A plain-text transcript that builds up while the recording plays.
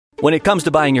When it comes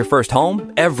to buying your first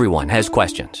home, everyone has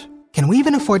questions. Can we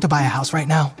even afford to buy a house right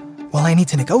now? Well, I need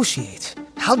to negotiate.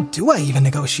 How do I even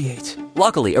negotiate?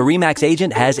 Luckily, a RE/MAX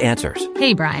agent has answers.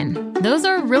 Hey, Brian, those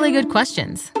are really good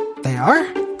questions. They are?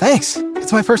 Thanks.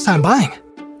 It's my first time buying.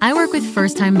 I work with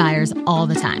first-time buyers all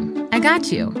the time. I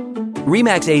got you.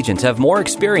 RE/MAX agents have more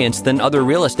experience than other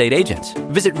real estate agents.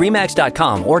 Visit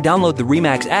RE/MAX.com or download the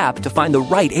RE/MAX app to find the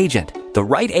right agent. The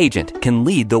right agent can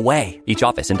lead the way. Each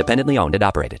office independently owned and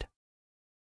operated.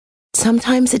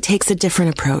 Sometimes it takes a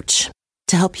different approach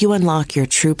to help you unlock your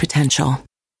true potential.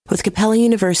 With Capella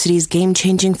University's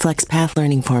game-changing FlexPath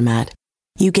learning format,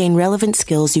 you gain relevant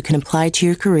skills you can apply to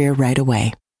your career right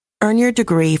away. Earn your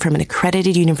degree from an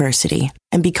accredited university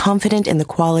and be confident in the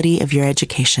quality of your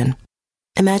education.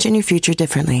 Imagine your future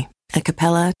differently at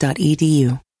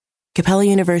capella.edu. Capella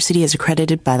University is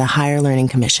accredited by the Higher Learning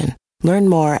Commission. Learn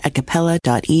more at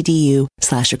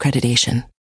capella.edu/accreditation.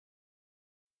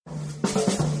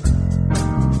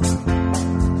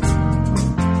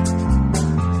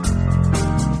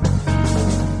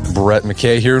 Brett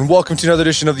McKay here, and welcome to another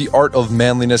edition of the Art of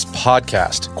Manliness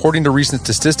podcast. According to recent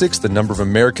statistics, the number of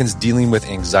Americans dealing with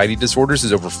anxiety disorders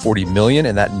is over 40 million,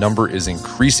 and that number is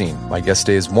increasing. My guest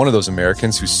today is one of those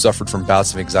Americans who suffered from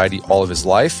bouts of anxiety all of his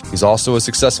life. He's also a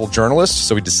successful journalist,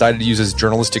 so he decided to use his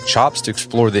journalistic chops to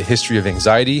explore the history of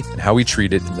anxiety and how he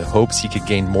treated it in the hopes he could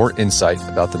gain more insight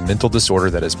about the mental disorder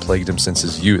that has plagued him since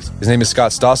his youth. His name is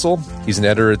Scott Stossel. He's an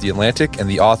editor at The Atlantic and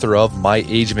the author of My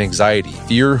Age of Anxiety: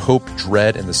 Fear, Hope,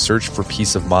 Dread, and the Search for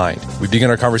Peace of Mind. We begin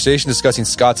our conversation discussing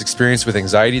Scott's experience with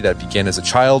anxiety that began as a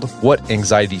child, what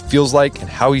anxiety feels like, and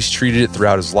how he's treated it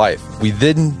throughout his life. We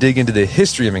then dig into the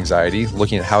history of anxiety,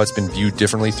 looking at how it's been viewed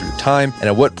differently through time, and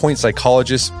at what point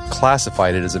psychologists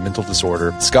classified it as a mental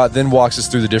disorder. Scott then walks us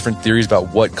through the different theories about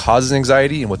what causes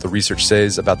anxiety and what the research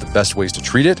says about the best ways to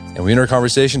treat it. And we end our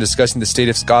conversation discussing the state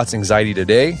of Scott's anxiety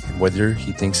today and whether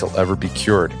he thinks he'll ever be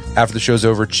cured. After the show's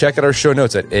over, check out our show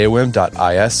notes at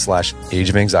aom.is/Age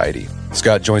of Anxiety.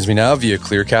 Scott joins me now via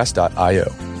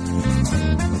clearcast.io.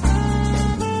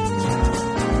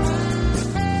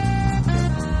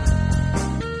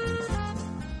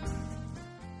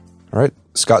 All right,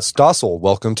 Scott Stossel,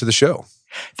 welcome to the show.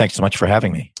 Thanks so much for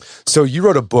having me. So you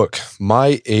wrote a book,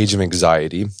 My Age of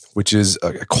Anxiety, which is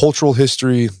a cultural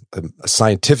history, a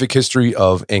scientific history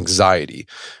of anxiety,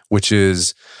 which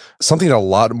is something that a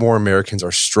lot more Americans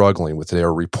are struggling with, they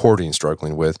are reporting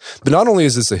struggling with. But not only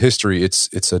is this a history,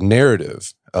 it's a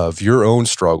narrative of your own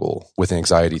struggle with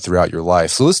anxiety throughout your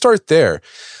life. So let's start there.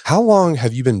 How long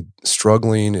have you been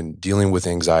struggling and dealing with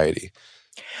anxiety?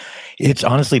 It's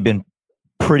honestly been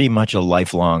pretty much a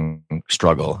lifelong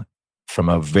struggle from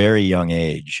a very young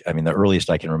age. I mean, the earliest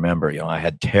I can remember, I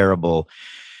had terrible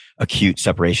acute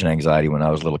separation anxiety when I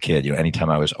was a little kid. Anytime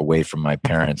I was away from my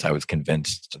parents, I was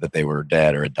convinced that they were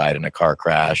dead or had died in a car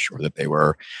crash, or that they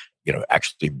were,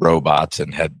 actually robots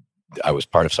and I was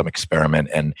part of some experiment.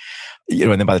 And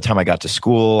then by the time I got to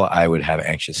school, I would have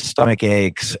anxious stomach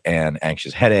aches and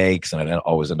anxious headaches, and I'd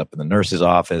always end up in the nurse's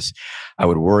office. I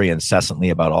would worry incessantly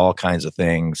about all kinds of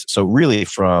things. So really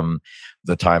from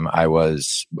the time I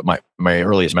was, my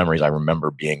earliest memories, I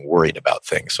remember being worried about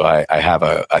things. So I have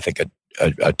a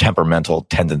temperamental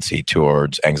tendency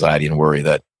towards anxiety and worry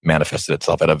that manifested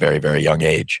itself at a very, very young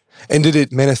age. And did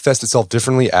it manifest itself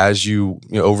differently as you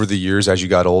over the years, as you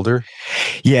got older?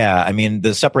 Yeah. I mean,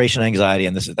 the separation anxiety,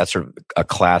 and that's sort of a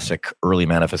classic early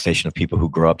manifestation of people who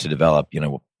grow up to develop,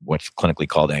 what's clinically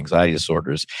called anxiety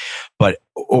disorders. But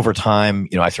over time,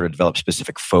 I sort of developed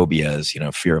specific phobias,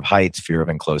 fear of heights, fear of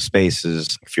enclosed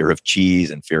spaces, fear of cheese,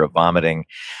 and fear of vomiting.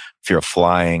 Fear of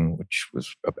flying, which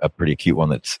was a pretty acute one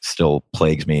that still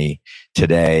plagues me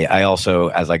today. I also,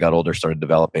 as I got older, started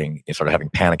developing, sort of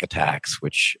having panic attacks,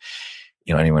 which,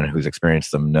 anyone who's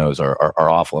experienced them knows are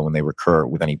awful. And when they recur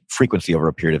with any frequency over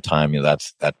a period of time,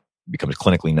 that becomes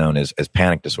clinically known as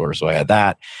panic disorder. So I had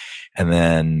that. And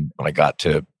then when I got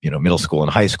to, middle school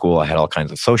and high school, I had all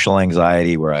kinds of social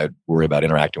anxiety where I'd worry about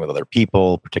interacting with other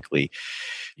people, particularly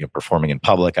performing in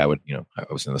public. I was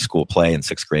in the school play in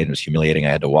 6th grade and it was humiliating. I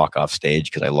had to walk off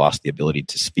stage because I lost the ability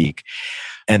to speak.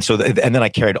 And so, and then I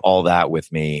carried all that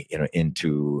with me,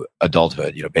 into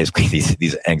adulthood. Basically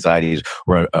these anxieties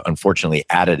were unfortunately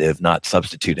additive, not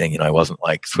substituting. I wasn't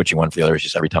like switching one for the other. It's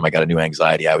just every time I got a new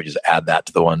anxiety, I would just add that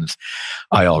to the ones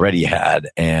I already had.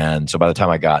 And so by the time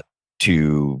I got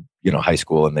to, high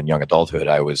school and then young adulthood,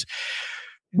 I was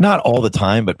not all the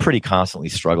time, but pretty constantly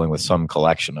struggling with some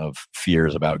collection of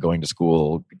fears about going to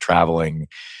school, traveling,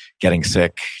 getting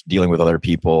sick, dealing with other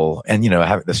people. And,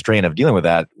 having the strain of dealing with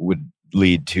that would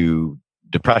lead to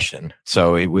depression.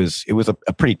 So it was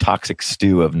a pretty toxic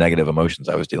stew of negative emotions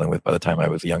I was dealing with by the time I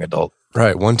was a young adult.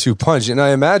 Right. 1-2 punch. And I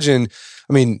imagine,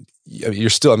 I mean, you're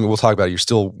still, I mean, we'll talk about it. You're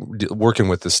still working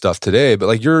with this stuff today, but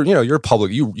like you're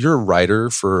public, you're a writer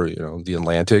for, The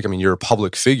Atlantic. I mean, you're a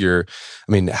public figure.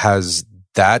 I mean,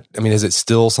 is it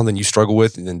still something you struggle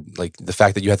with? And then like the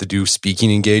fact that you have to do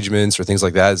speaking engagements or things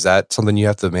like that, is that something you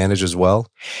have to manage as well?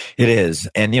 It is.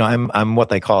 And, I'm what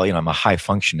they call, I'm a high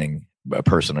functioning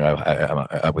person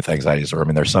I'm with anxiety disorder. I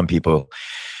mean, there's some people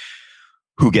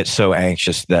who get so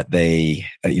anxious that they,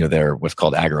 they're what's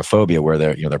called agoraphobia, where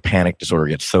their panic disorder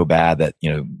gets so bad that,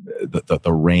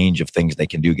 the range of things they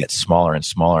can do gets smaller and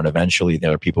smaller. And eventually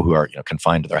there are people who are,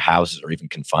 confined to their houses or even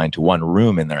confined to one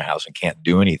room in their house and can't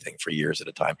do anything for years at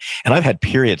a time. And I've had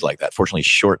periods like that, fortunately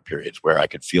short periods, where I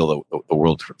could feel the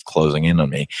world sort of closing in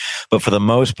on me. But for the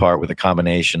most part, with a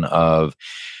combination of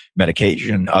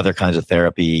medication, other kinds of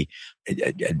therapy,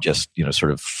 and just,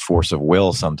 sort of force of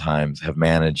will, sometimes have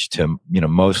managed to,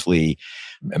 mostly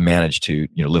manage to,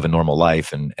 live a normal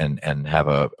life and have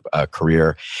a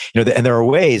career. And there are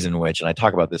ways in which, and I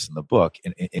talk about this in the book,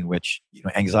 in which,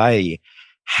 anxiety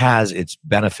has its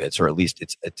benefits, or at least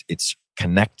it's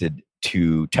connected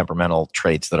to temperamental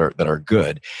traits that are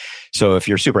good. So if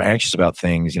you're super anxious about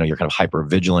things, you're kind of hyper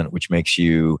vigilant, which makes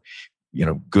you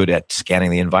good at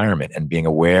scanning the environment and being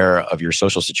aware of your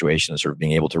social situation and sort of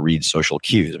being able to read social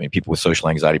cues. I mean, people with social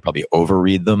anxiety probably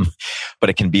overread them, but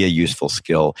it can be a useful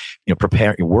skill.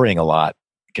 Worrying a lot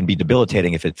can be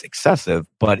debilitating if it's excessive,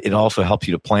 but it also helps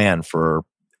you to plan for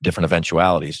different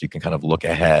eventualities. You can kind of look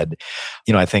ahead.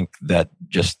 I think that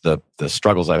just the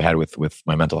struggles I've had with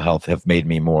my mental health have made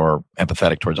me more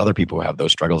empathetic towards other people who have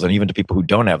those struggles, and even to people who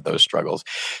don't have those struggles.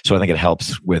 So I think it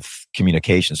helps with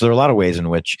communication. So there are a lot of ways in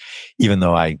which, even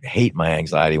though I hate my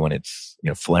anxiety when it's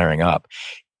flaring up,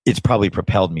 it's probably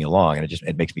propelled me along, and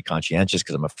it makes me conscientious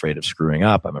because I'm afraid of screwing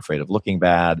up. I'm afraid of looking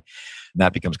bad. And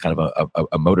that becomes kind of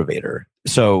a motivator.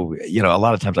 So, a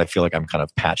lot of times I feel like I'm kind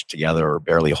of patched together or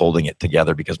barely holding it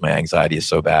together because my anxiety is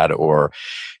so bad, or,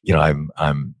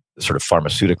 I'm sort of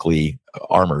pharmaceutically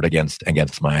armored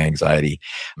against my anxiety.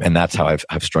 And that's how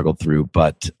I've struggled through.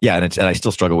 But yeah, and I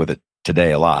still struggle with it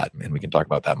today a lot, and we can talk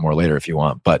about that more later if you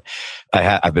want. But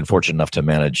I've been fortunate enough to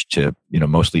manage to,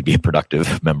 mostly be a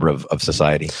productive member of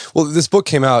society. Well, this book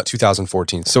came out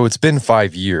 2014, so it's been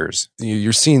 5 years.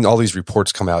 You're seeing all these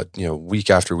reports come out, week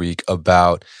after week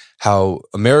about how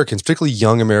Americans, particularly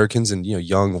young Americans and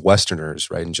young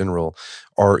Westerners, right, in general,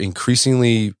 are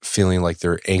increasingly feeling like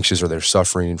they're anxious or they're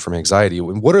suffering from anxiety.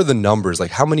 What are the numbers?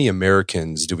 Like, how many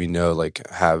Americans do we know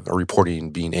are reporting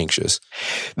being anxious?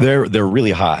 They're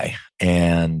really high.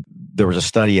 And there was a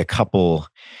study it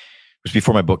was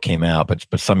before my book came out,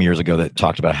 but some years ago, that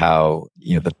talked about how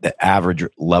the average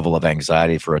level of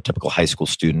anxiety for a typical high school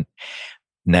student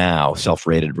now,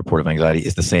 self-rated report of anxiety,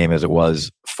 is the same as it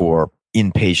was for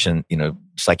inpatient,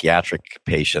 psychiatric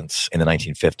patients in the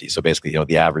 1950s. So basically,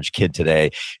 the average kid today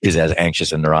is as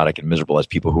anxious and neurotic and miserable as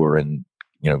people who were in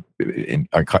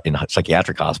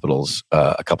psychiatric hospitals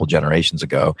a couple generations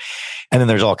ago. And then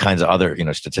there's all kinds of other,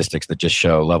 statistics that just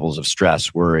show levels of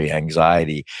stress, worry,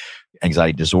 anxiety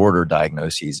disorder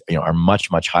diagnoses, are much,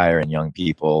 much higher in young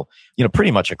people,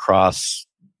 pretty much across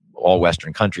all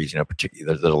Western countries.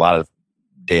 Particularly, there's a lot of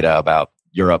data about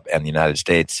Europe and the United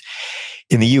States.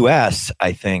 In the US,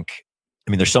 I think,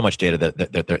 there's so much data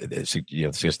that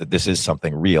suggests that this is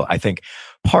something real. I think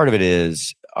part of it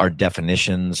is our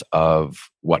definitions of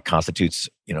what constitutes,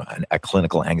 a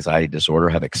clinical anxiety disorder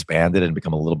have expanded and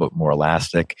become a little bit more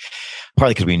elastic,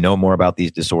 partly because we know more about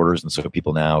these disorders, and so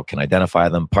people now can identify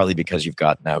them, partly because you've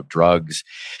got now drugs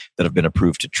that have been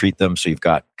approved to treat them. So you've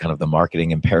got kind of the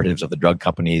marketing imperatives of the drug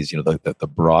companies. The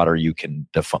broader you can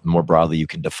more broadly you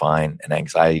can define an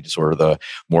anxiety disorder, the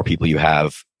more people you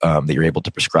have that you're able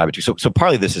to prescribe it to. So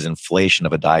partly this is inflation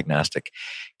of a diagnostic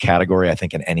category. I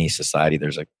think in any society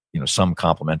there's some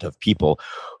complement of people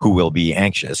who will be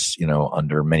anxious,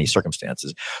 under many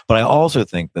circumstances. But I also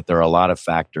think that there are a lot of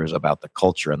factors about the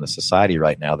culture and the society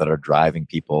right now that are driving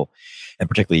people, and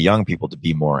particularly young people, to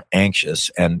be more anxious.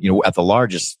 And, at the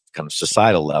largest kind of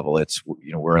societal level, it's,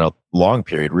 we're in a long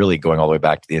period, really going all the way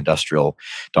back to the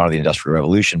dawn of the Industrial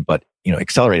Revolution, but,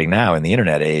 accelerating now in the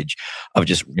internet age of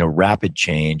just, rapid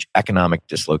change, economic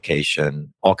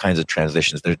dislocation, all kinds of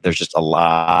transitions. There's just a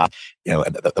lot,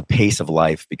 the pace of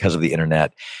life because of the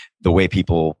internet, the way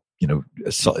people,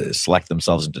 select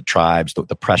themselves into tribes,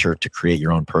 the pressure to create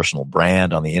your own personal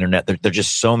brand on the internet. There are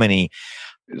just so many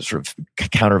sort of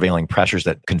countervailing pressures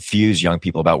that confuse young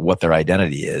people about what their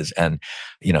identity is. And,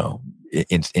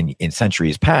 in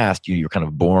centuries past, you're kind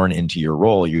of born into your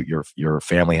role. Your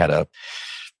family had a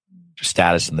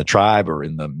status in the tribe or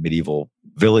in the medieval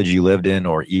village you lived in,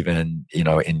 or even,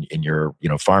 in your,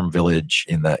 farm village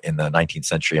in the 19th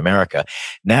century America.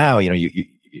 Now, you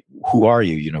who are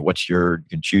you? You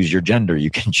can choose your gender, you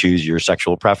can choose your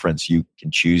sexual preference, you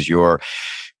can choose your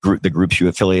group, the groups you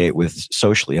affiliate with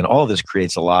socially. And all of this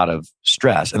creates a lot of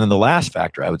stress. And then the last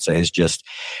factor I would say is just,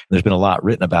 there's been a lot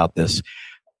written about this,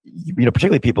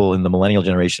 particularly people in the millennial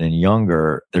generation and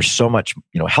younger. There's so much,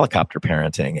 helicopter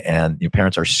parenting, and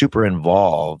parents are super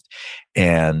involved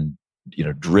and,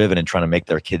 driven in trying to make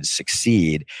their kids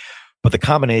succeed. But the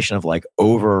combination of like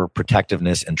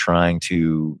overprotectiveness and trying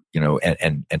to,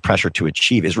 and pressure to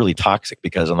achieve is really toxic,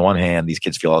 because on the one hand, these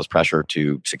kids feel all this pressure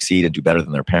to succeed and do better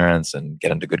than their parents and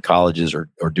get into good colleges or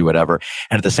do whatever.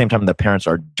 And at the same time, the parents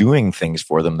are doing things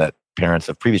for them that parents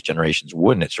of previous generations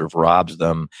wouldn't. It sort of robs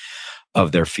them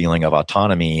of their feeling of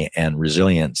autonomy and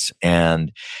resilience.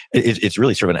 And it's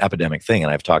really sort of an epidemic thing.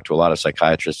 And I've talked to a lot of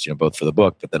psychiatrists, both for the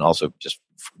book, but then also just,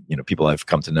 people I've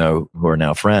come to know who are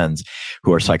now friends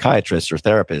who are psychiatrists or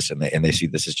therapists, and they see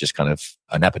this as just kind of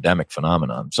an epidemic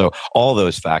phenomenon. So all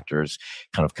those factors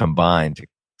kind of combine to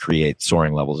create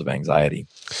soaring levels of anxiety.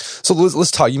 So let's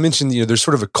talk. You mentioned, there's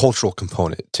sort of a cultural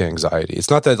component to anxiety. It's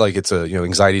not that like it's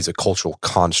anxiety is a cultural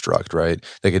construct, right?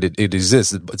 Like it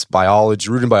exists. It's biology,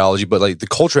 rooted in biology, but like the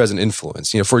culture has an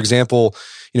influence. For example,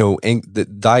 the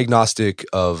diagnostic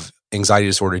of anxiety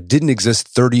disorder didn't exist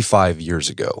 35 years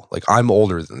ago. Like I'm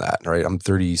older than that, right? I'm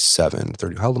 37,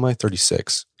 30. How old am I?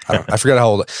 36. I forgot how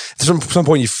old. At some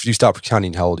point, you stop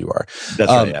counting how old you are.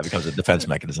 That's right. Yeah, it becomes a defense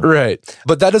mechanism. Right.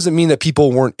 But that doesn't mean that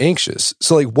people weren't anxious.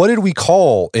 So like, what did we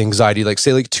call anxiety? Like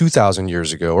say like 2,000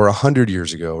 years ago or 100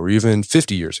 years ago or even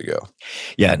 50 years ago?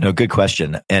 Yeah, no, good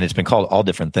question. And it's been called all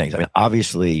different things. I mean,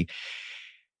 obviously,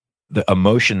 the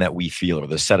emotion that we feel, or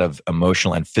the set of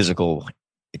emotional and physical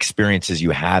experiences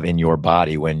you have in your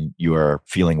body when you are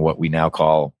feeling what we now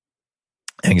call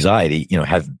anxiety,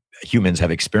 humans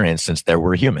have experienced since there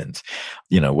were humans.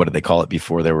 What did they call it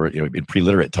before? There were, in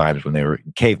pre-literate times when they were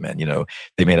cavemen,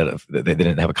 they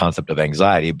didn't have a concept of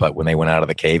anxiety, but when they went out of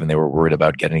the cave and they were worried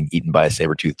about getting eaten by a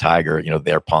saber-toothed tiger,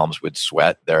 their palms would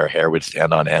sweat, their hair would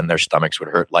stand on end, their stomachs would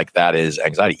hurt. Like that is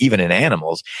anxiety. Even in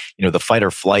animals, the fight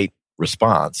or flight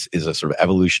response is a sort of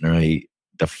evolutionary,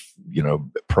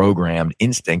 programmed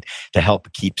instinct to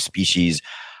help keep species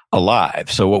alive.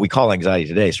 So what we call anxiety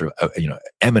today sort of,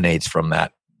 emanates from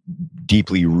that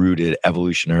deeply rooted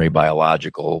evolutionary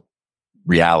biological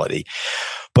reality.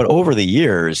 But over the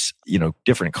years,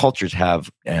 different cultures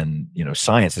have, and,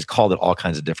 science has called it all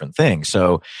kinds of different things.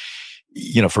 So,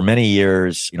 for many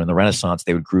years, in the Renaissance,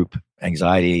 they would group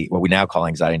anxiety, what we now call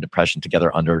anxiety and depression,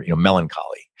 together under,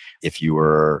 melancholy. If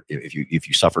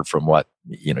you suffered from what,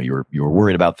 you were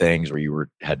worried about things, or you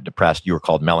had depressed, you were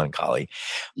called melancholy.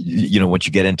 Once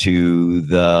you get into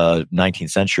the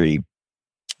 19th century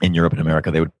in Europe and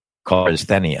America, they would call it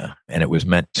asthenia. And it was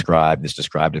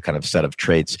described a kind of set of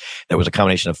traits that was a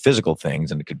combination of physical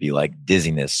things. And it could be like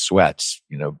dizziness, sweats,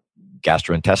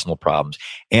 gastrointestinal problems,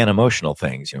 and emotional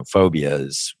things,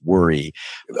 phobias, worry,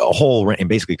 and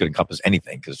basically could encompass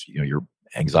anything, because, your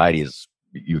anxiety is,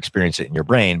 you experience it in your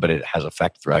brain, but it has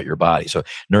effect throughout your body. So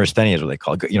neurasthenia is what they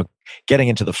call it. Getting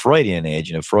into the Freudian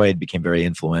age, Freud became very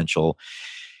influential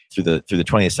through the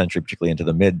 20th century, particularly into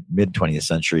the mid 20th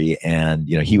century. And,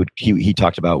 he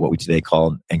talked about what we today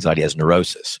call anxiety as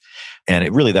neurosis. And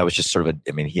that was just sort of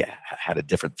he had a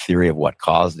different theory of what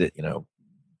caused it,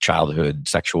 childhood,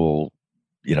 sexual,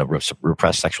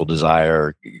 repressed sexual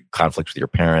desire, conflict with your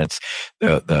parents,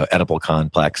 the Oedipal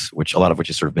complex, a lot of which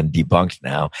has sort of been debunked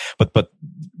now. But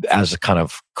as a kind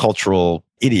of cultural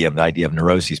idiom, the idea of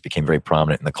neuroses became very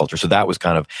prominent in the culture. So that was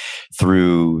kind of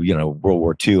through, World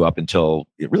War II up until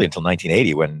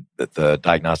 1980, when the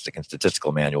Diagnostic and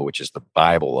Statistical Manual, which is the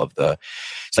Bible of the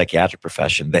psychiatric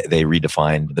profession, they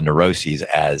redefined the neuroses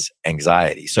as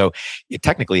anxiety. So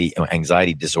technically,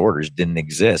 anxiety disorders didn't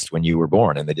exist when you were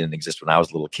born, and they didn't exist when I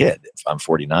was a little kid. I'm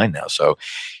 49 now. So,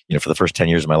 for the first 10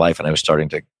 years of my life, and I was starting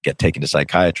to get taken to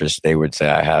psychiatrists, they would say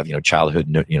I have, childhood,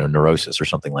 neurosis or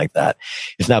something like that.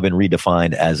 It's now been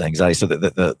redefined as anxiety. So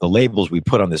the labels we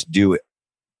put on this do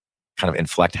kind of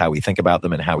inflect how we think about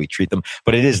them and how we treat them.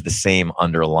 But it is the same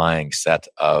underlying set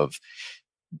of,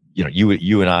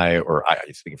 you and I, or I,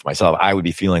 speaking for myself, I would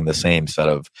be feeling the same set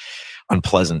of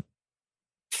unpleasant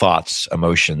thoughts,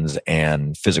 emotions,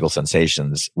 and physical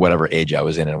sensations, whatever age I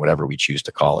was in and whatever we choose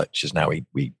to call it. Just now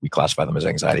we classify them as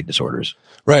anxiety disorders.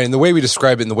 Right. And the way we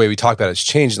describe it and the way we talk about it has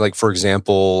changed. Like, for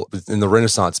example, in the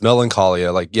Renaissance,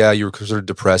 melancholia, like, yeah, you were sort of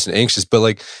depressed and anxious, but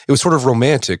like, it was sort of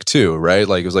romantic too, right?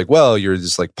 Like, it was like, well, you're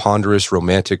this like ponderous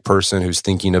romantic person who's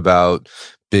thinking about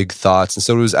big thoughts. And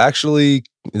so it was actually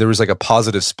there was like a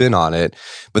positive spin on it,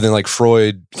 but then like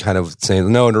Freud kind of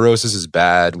saying, no, neurosis is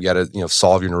bad. We got to,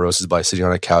 solve your neurosis by sitting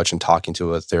on a couch and talking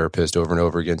to a therapist over and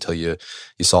over again until you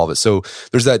solve it. So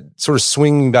there's that sort of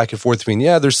swinging back and forth between,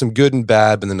 there's some good and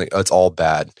bad, but then it's all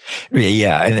bad.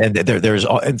 Yeah. And there's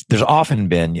often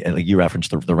been, like you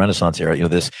referenced the Renaissance era,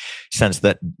 this sense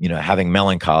that, having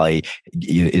melancholy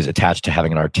is attached to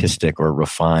having an artistic or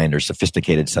refined or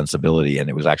sophisticated sensibility. And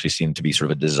it was actually seen to be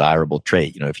sort of a desirable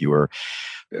trait. If you were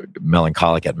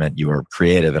melancholic, it meant you were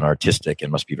creative and artistic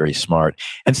and must be very smart.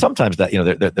 And sometimes that,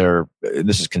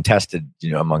 this is contested,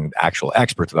 among actual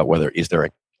experts about whether is there a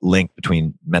link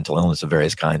between mental illness of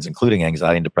various kinds, including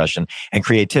anxiety and depression, and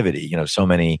creativity. So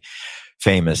many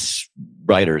famous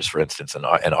writers, for instance, and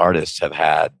artists have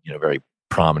had, very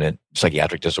prominent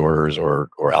psychiatric disorders or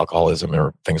alcoholism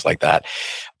or things like that.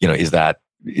 Is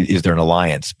there an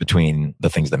alliance between the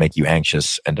things that make you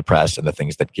anxious and depressed and the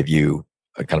things that give you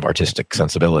a kind of artistic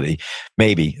sensibility?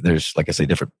 Maybe. There's, like I say,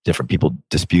 different people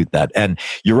dispute that. And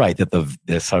you're right that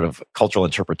the sort of cultural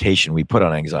interpretation we put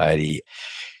on anxiety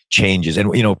changes. And,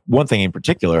 one thing in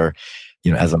particular,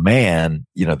 as a man,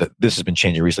 that this has been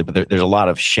changing recently, but there's a lot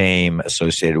of shame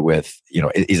associated with,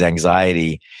 is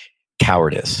anxiety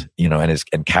cowardice,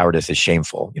 and cowardice is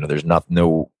shameful. There's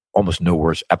almost no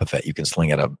worse epithet you can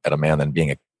sling at a man than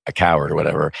being a coward or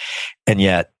whatever. And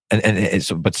yet,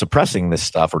 but suppressing this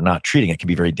stuff or not treating it can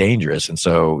be very dangerous. And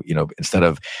so, instead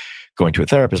of going to a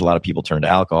therapist, a lot of people turn to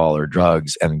alcohol or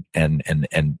drugs and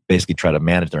basically try to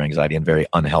manage their anxiety in very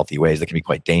unhealthy ways that can be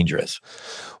quite dangerous.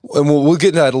 And we'll get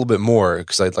into that a little bit more,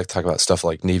 because I'd like to talk about stuff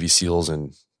like Navy SEALs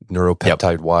and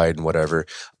neuropeptide wide and whatever.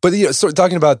 But so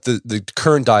talking about the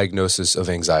current diagnosis of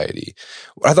anxiety,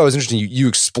 what I thought was interesting, you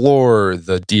explore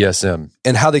the DSM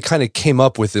and how they kind of came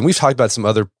up with it. And we've talked about some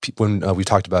other people when we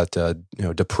talked about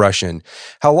depression,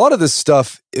 how a lot of this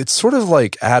stuff, it's sort of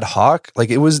like ad hoc. Like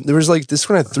there was like this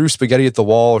kind of threw spaghetti at the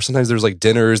wall, or sometimes there's like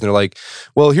dinners and they're like,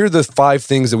 well, here are the 5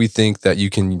 things that we think that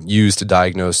you can use to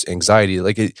diagnose anxiety.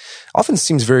 Like it often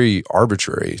seems very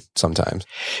arbitrary sometimes.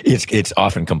 It's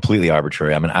often completely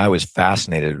arbitrary. I mean, I was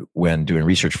fascinated when doing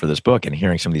research for this book and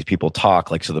hearing some of these people talk.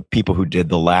 Like, so the people who did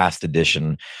the last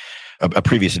edition, a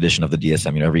previous edition of the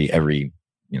DSM, every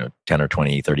 10 or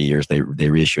 20, 30 years, they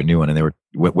reissue a new one. And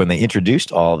when they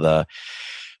introduced all the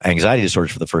anxiety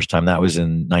disorders for the first time, that was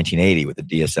in 1980 with the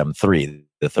DSM-3,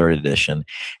 the 3rd edition.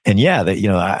 And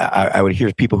I would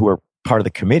hear people who are part of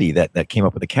the committee that came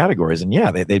up with the categories, and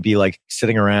they'd be like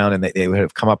sitting around and they would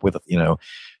have come up with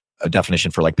a definition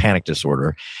for like panic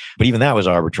disorder. But even that was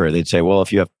arbitrary. They'd say, well,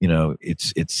 if you have,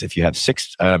 if you have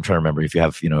 6, I'm trying to remember, if you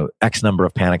have, X number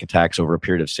of panic attacks over a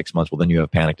period of 6 months, well, then you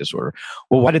have panic disorder.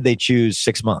 Well, why did they choose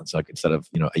 6 months, like instead of,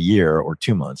 a year or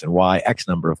 2 months? And why X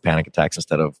number of panic attacks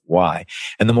instead of Y?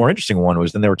 And the more interesting one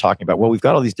was then they were talking about, well, we've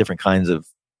got all these different kinds of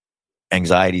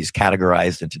anxieties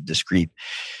categorized into discrete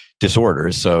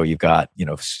disorders. So you've got,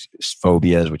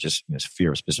 phobias, which is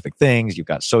fear of specific things. You've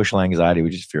got social anxiety,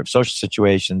 which is fear of social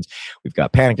situations. We've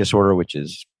got panic disorder, which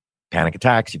is panic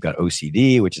attacks. You've got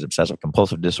OCD, which is obsessive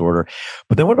compulsive disorder.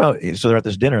 But then what about, so they're at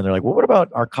this dinner and they're like, well, what about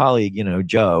our colleague,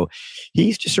 Joe?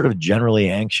 He's just sort of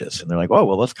generally anxious. And they're like, oh,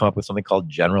 well, let's come up with something called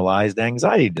generalized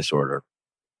anxiety disorder.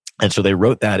 And so they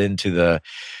wrote that into the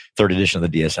 3rd edition of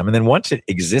the DSM. And then once it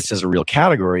exists as a real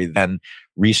category, then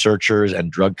researchers and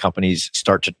drug companies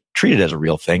start to treat it as a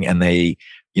real thing. And they,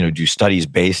 do studies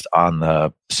based on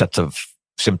the sets of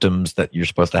symptoms that you're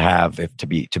supposed to have to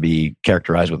be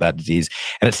characterized with that disease.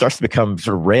 And it starts to become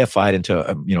sort of reified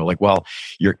into, well,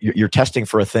 you're testing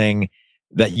for a thing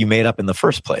that you made up in the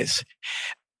first place.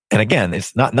 And again,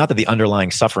 it's not that the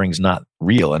underlying suffering's not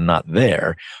real and not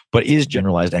there, but is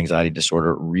generalized anxiety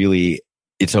disorder really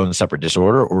its own separate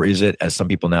disorder? Or is it, as some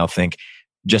people now think,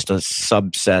 just a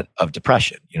subset of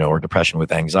depression, or depression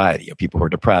with anxiety? People who are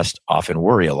depressed often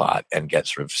worry a lot and get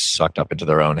sort of sucked up into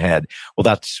their own head. Well,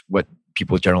 that's what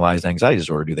people with generalized anxiety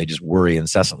disorder do. They just worry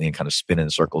incessantly and kind of spin in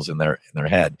circles in their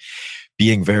head.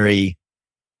 Being very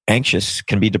anxious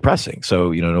can be depressing.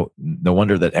 So, no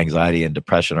wonder that anxiety and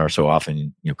depression are so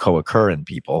often, co-occur in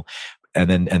people. And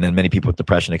then many people with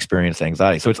depression experience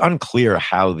anxiety. So it's unclear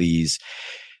how these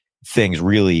things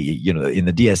really, in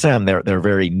the DSM, they're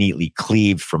very neatly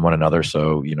cleaved from one another.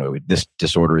 So, this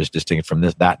disorder is distinct from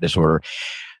that disorder.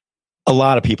 A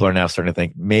lot of people are now starting to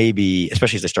think maybe,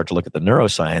 especially as they start to look at the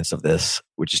neuroscience of this,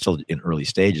 which is still in early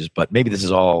stages, but maybe this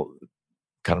is all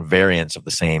kind of variants of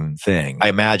the same thing. I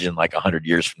imagine like 100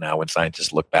 years from now, when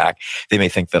scientists look back, they may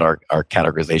think that our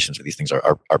categorizations of these things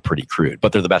are pretty crude,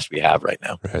 but they're the best we have right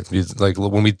now. Right. Like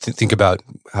when we think about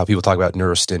how people talk about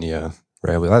neurasthenia,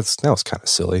 Right. Well, that was kind of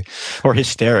silly. Or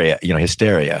hysteria,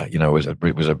 was a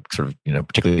sort of,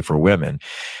 particularly for women.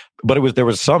 But there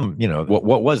was some,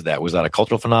 what was that? Was that a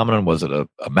cultural phenomenon? Was it a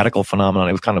medical phenomenon?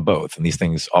 It was kind of both. And these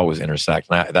things always intersect.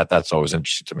 And that's always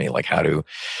interesting to me. Like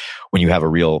when you have a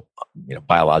real,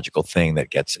 biological thing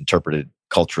that gets interpreted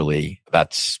culturally,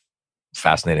 that's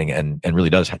fascinating and really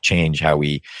does change how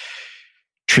we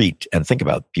treat and think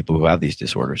about people who have these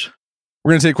disorders.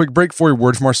 We're going to take a quick break for a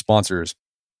word from our sponsors.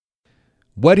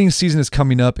 Wedding season is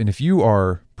coming up, and if you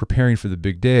are preparing for the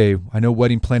big day, I know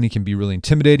wedding planning can be really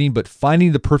intimidating, but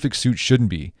finding the perfect suit shouldn't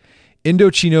be.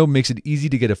 Indochino makes it easy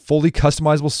to get a fully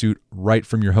customizable suit right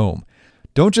from your home.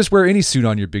 Don't just wear any suit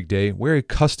on your big day, wear a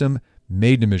custom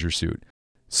made-to-measure suit.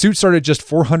 Suits start at just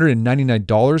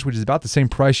 $499, which is about the same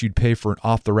price you'd pay for an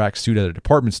off-the-rack suit at a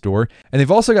department store, and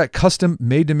they've also got custom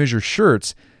made-to-measure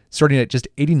shirts starting at just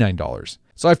 $89.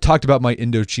 So I've talked about my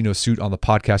Indochino suit on the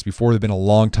podcast before. They've been a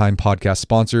long-time podcast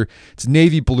sponsor. It's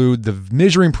navy blue. The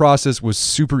measuring process was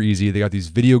super easy. They got these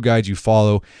video guides you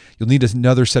follow. You'll need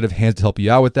another set of hands to help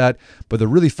you out with that. But the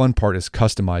really fun part is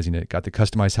customizing it. Got to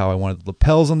customize how I wanted the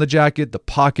lapels on the jacket, the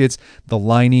pockets, the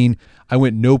lining. I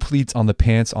went no pleats on the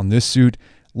pants on this suit.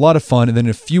 A lot of fun. And then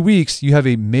in a few weeks, you have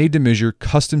a made-to-measure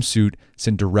custom suit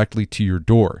sent directly to your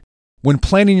door. When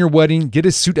planning your wedding, get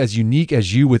a suit as unique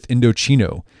as you with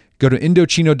Indochino. Go to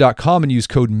Indochino.com and use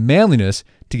code manliness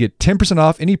to get 10%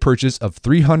 off any purchase of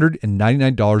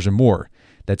 $399 or more.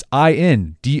 That's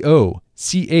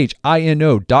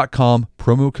INDOCHINO.com,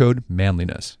 promo code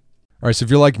manliness. All right, so if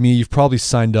you're like me, you've probably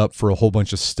signed up for a whole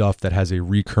bunch of stuff that has a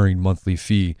recurring monthly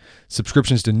fee.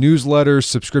 Subscriptions to newsletters,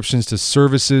 subscriptions to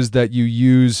services that you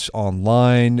use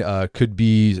online, could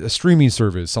be a streaming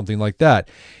service, something like that.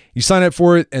 You sign up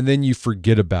for it and then you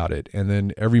forget about it. And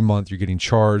then every month you're getting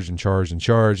charged and charged and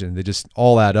charged, and they just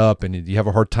all add up, and you have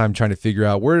a hard time trying to figure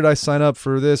out, where did I sign up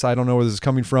for this? I don't know where this is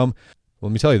coming from. Well,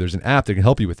 let me tell you, there's an app that can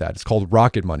help you with that. It's called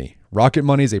Rocket Money. Rocket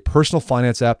Money is a personal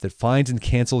finance app that finds and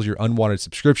cancels your unwanted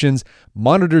subscriptions,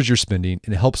 monitors your spending,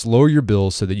 and helps lower your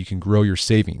bills so that you can grow your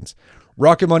savings.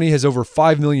 Rocket Money has over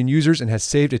 5 million users and has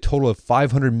saved a total of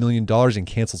 $500 million in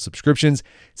canceled subscriptions,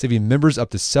 saving members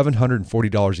up to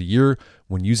 $740 a year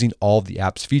when using all of the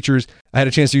app's features. I had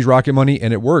a chance to use Rocket Money,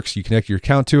 and it works. You connect your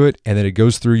account to it, and then it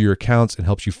goes through your accounts and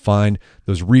helps you find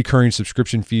those recurring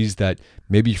subscription fees that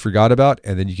maybe you forgot about,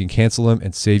 and then you can cancel them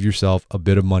and save yourself a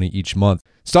bit of money each month.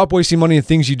 Stop wasting money on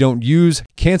things you don't use.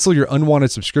 Cancel your unwanted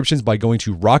subscriptions by going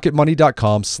to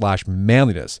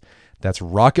rocketmoney.com/manliness. That's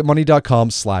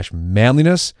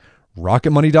rocketmoney.com/manliness,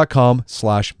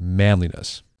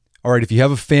 rocketmoney.com/manliness. All right, if you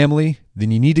have a family, then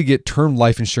you need to get term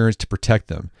life insurance to protect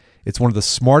them. It's one of the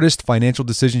smartest financial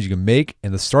decisions you can make,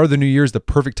 and the start of the new year is the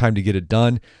perfect time to get it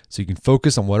done so you can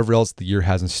focus on whatever else the year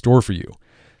has in store for you.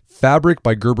 Fabric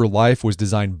by Gerber Life was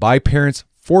designed by parents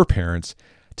for parents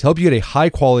to help you get a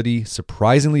high-quality,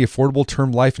 surprisingly affordable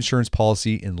term life insurance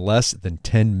policy in less than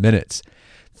 10 minutes.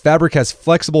 Fabric has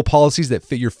flexible policies that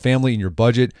fit your family and your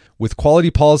budget, with quality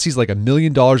policies like $1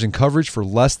 million in coverage for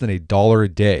less than $1 a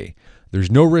day. There's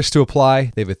no risk to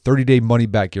apply. They have a 30-day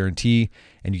money-back guarantee,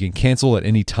 and you can cancel at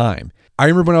any time. I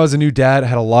remember when I was a new dad, I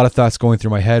had a lot of thoughts going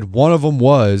through my head. One of them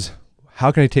was,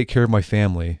 how can I take care of my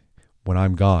family when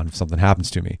I'm gone if something happens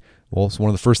to me? Well, so one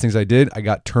of the first things I did, I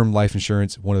got term life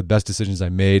insurance, one of the best decisions I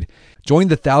made. Join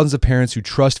the thousands of parents who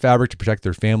trust Fabric to protect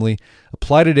their family.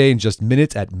 Apply today in just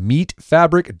minutes at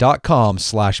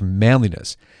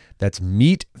meetfabric.com/manliness. That's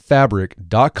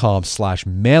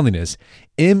meetfabric.com/manliness,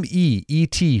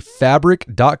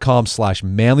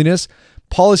 meetfabric.com/manliness.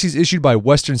 Policies issued by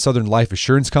Western Southern Life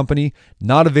Assurance Company,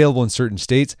 not available in certain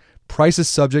states. Prices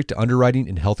subject to underwriting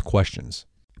and health questions.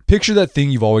 Picture that thing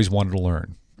you've always wanted to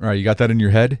learn. All right, you got that in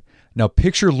your head? Now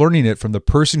picture learning it from the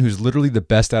person who's literally the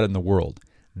best at it in the world.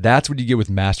 That's what you get with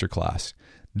Masterclass.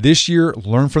 This year,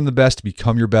 learn from the best to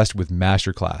become your best with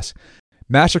Masterclass.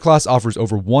 Masterclass offers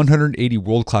over 180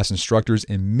 world-class instructors,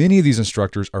 and many of these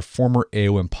instructors are former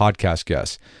AOM podcast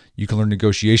guests. You can learn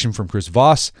negotiation from Chris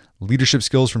Voss, leadership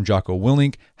skills from Jocko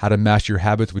Willink, how to master your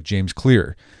habits with James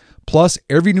Clear. Plus,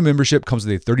 every new membership comes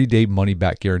with a 30-day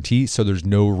money-back guarantee, so there's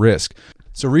no risk.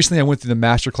 So recently I went through the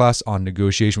masterclass on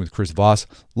negotiation with Chris Voss.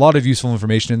 A lot of useful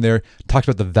information in there. Talked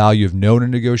about the value of no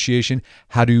in negotiation,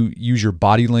 how to use your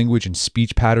body language and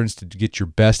speech patterns to get your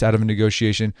best out of a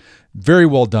negotiation. Very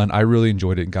well done. I really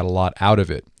enjoyed it and got a lot out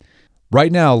of it.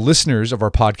 Right now, listeners of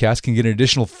our podcast can get an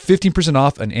additional 15%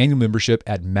 off an annual membership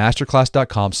at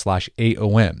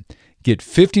masterclass.com/AOM. Get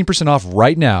 15% off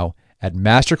right now at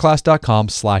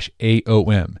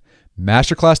masterclass.com/AOM.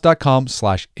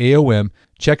 Masterclass.com/AOM.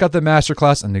 Check out the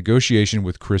masterclass on negotiation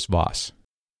with Chris Voss.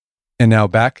 And now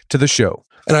back to the show.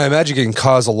 And I imagine it can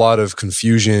cause a lot of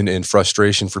confusion and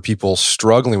frustration for people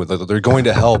struggling with it. They're going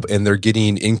to help and they're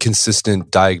getting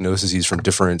inconsistent diagnoses from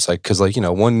different, like, because like,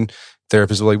 one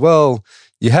therapist will be like, well,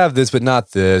 you have this, but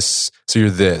not this. So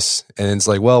you're this. And it's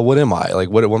like, well, what am I?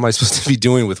 Like, what am I supposed to be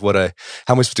doing with how am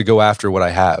I supposed to go after what I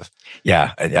have?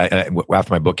 Yeah.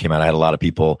 After my book came out, I had a lot of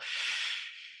people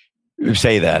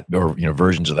say that, or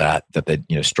versions of that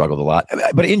they struggled a lot.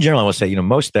 But in general, I will say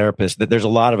most therapists, that there's a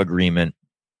lot of agreement,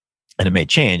 and it may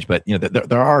change, but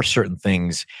there are certain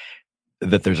things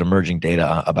that there's emerging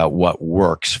data about what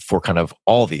works for kind of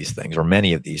all these things or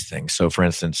many of these things. So, for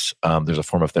instance, there's a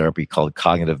form of therapy called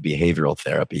cognitive behavioral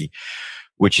therapy,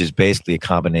 which is basically a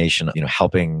combination of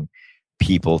helping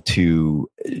people to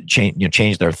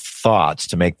change their thoughts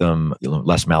to make them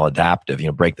less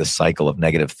maladaptive, break the cycle of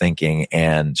negative thinking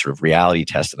and sort of reality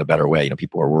test in a better way.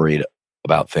 People are worried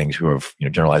about things who have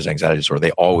generalized anxiety disorder. They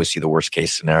always see the worst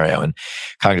case scenario, and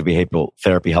cognitive behavioral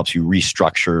therapy helps you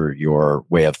restructure your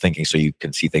way of thinking so you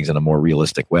can see things in a more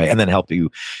realistic way, and then help you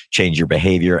change your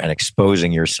behavior and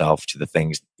exposing yourself to the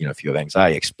things, if you have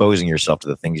anxiety, exposing yourself to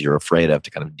the things you're afraid of to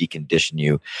kind of decondition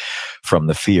you from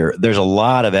the fear. There's a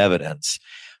lot of evidence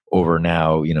over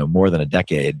now, more than a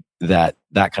decade, that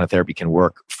kind of therapy can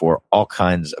work for all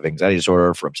kinds of anxiety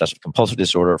disorder, for obsessive compulsive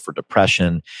disorder, for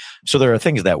depression. So there are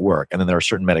things that work. And then there are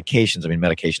certain medications. I mean,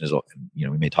 medication is,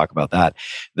 we may talk about that.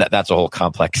 That's a whole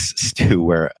complex stew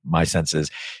where my sense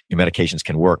is medications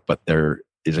can work, but there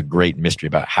is a great mystery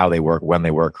about how they work, when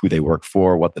they work, who they work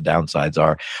for, what the downsides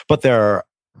are. But there are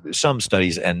some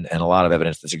studies and a lot of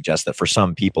evidence that suggests that for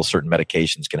some people, certain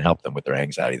medications can help them with their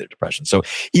anxiety, their depression. So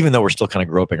even though we're still kind of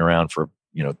groping around for,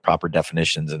 proper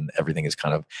definitions and everything is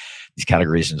kind of, these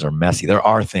categorizations are messy, there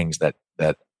are things that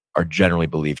are generally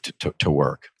believed to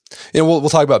work. Yeah, we'll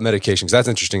talk about medication because that's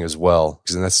interesting as well.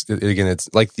 Because that's, again, it's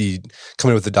like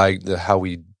coming up with the how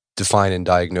we define and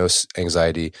diagnose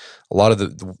anxiety. A lot of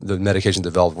the medication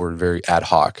developed were very ad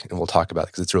hoc, and we'll talk about it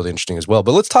because it's really interesting as well.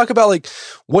 But let's talk about like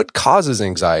what causes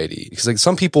anxiety, because like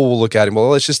some people will look at it,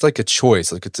 well, it's just like a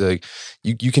choice, like it's like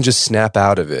you can just snap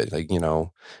out of it, like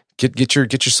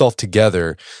get yourself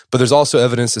together. But there's also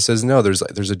evidence that says no, there's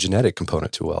a genetic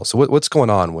component to well. So what's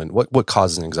going on what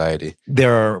causes anxiety?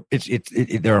 There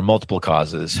are multiple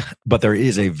causes, but there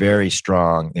is a very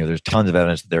strong, there's tons of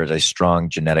evidence that there is a strong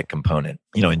genetic component.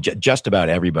 And just about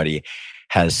everybody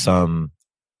has some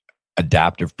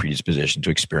adaptive predisposition to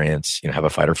experience, have a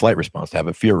fight or flight response, to have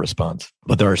a fear response.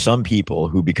 But there are some people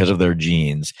who, because of their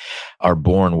genes, are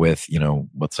born with,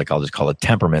 what psychologists call a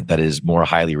temperament that is more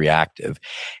highly reactive.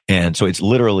 And so it's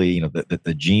literally,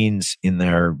 the genes in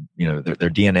their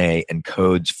DNA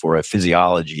encodes for a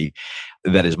physiology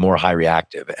that is more high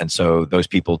reactive. And so those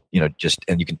people,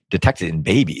 and you can detect it in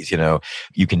babies,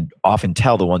 you can often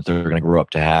tell the ones that are going to grow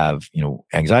up to have,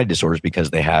 anxiety disorders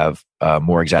because they have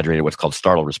more exaggerated what's called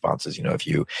startle responses. If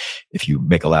you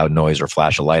make a loud noise or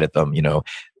flash a light at them,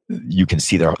 you can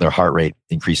see their heart rate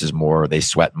increases more, they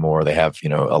sweat more, they have,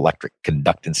 electric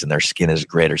conductance in their skin is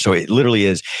greater. So it literally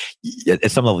is,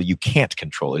 at some level, you can't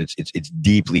control it. It's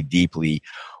deeply, deeply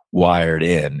wired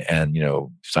in, and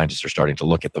scientists are starting to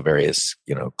look at the various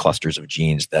clusters of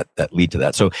genes that lead to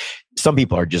that. So some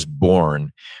people are just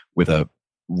born with a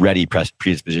ready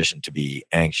predisposition to be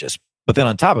anxious. But then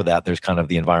on top of that, there's kind of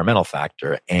the environmental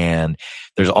factor, and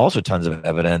there's also tons of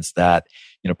evidence that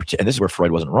and this is where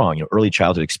Freud wasn't wrong. Early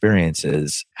childhood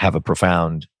experiences have a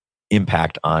profound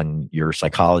impact on your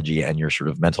psychology and your sort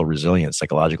of mental resilience,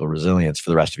 psychological resilience for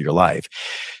the rest of your life.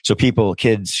 So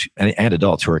kids and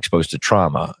adults who are exposed to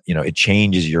trauma, it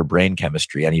changes your brain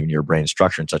chemistry and even your brain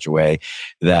structure in such a way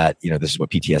that, this is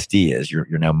what PTSD is. You're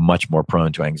now much more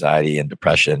prone to anxiety and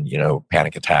depression,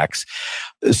 panic attacks.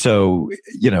 So,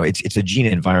 it's a gene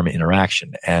environment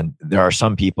interaction. And there are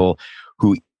some people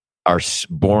who are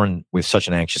born with such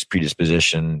an anxious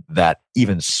predisposition that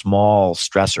even small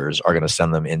stressors are going to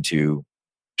send them into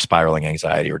spiraling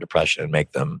anxiety or depression and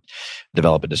make them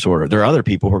develop a disorder. There are other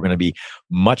people who are going to be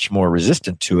much more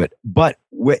resistant to it. But,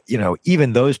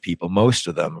 even those people, most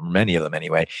of them, many of them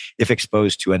anyway, if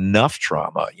exposed to enough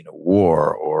trauma,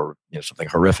 war or something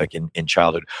horrific in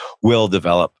childhood, will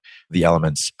develop the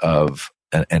elements of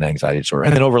an anxiety disorder.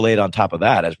 And then overlaid on top of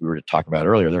that, as we were talking about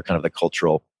earlier, they're kind of the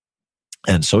cultural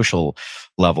and social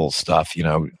level stuff.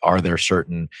 Are there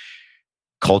certain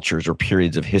cultures or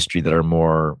periods of history that are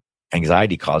more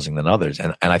anxiety causing than others?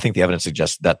 And I think the evidence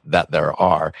suggests that there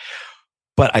are.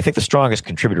 But I think the strongest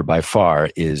contributor by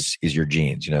far is your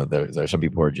genes. There are some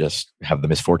people who are just have the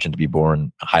misfortune to be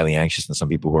born highly anxious, and some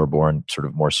people who are born sort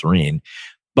of more serene.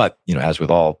 But as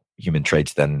with all human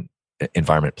traits, then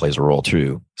environment plays a role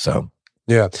too. So.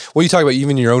 Yeah. Well, you talk about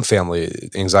even your own family,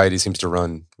 anxiety seems to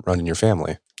run in your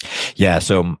family. Yeah.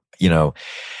 So,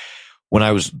 when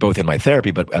I was both in my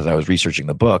therapy, but as I was researching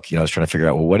the book, I was trying to figure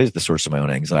out, well, what is the source of my own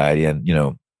anxiety? And,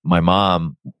 my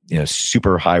mom,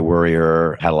 super high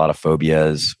worrier, had a lot of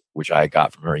phobias, which I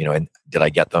got from her, and did I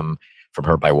get them from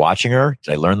her by watching her?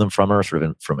 Did I learn them from her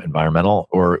from environmental,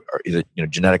 or is it,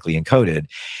 genetically encoded?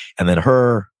 And then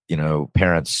her,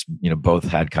 parents, both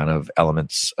had kind of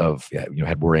elements of,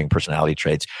 had worrying personality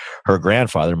traits. Her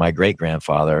grandfather, my great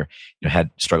grandfather,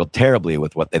 had struggled terribly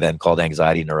with what they then called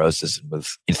anxiety neurosis and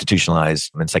was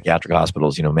institutionalized in psychiatric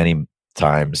hospitals, many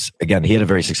times. Again, he had a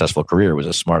very successful career, was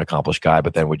a smart, accomplished guy,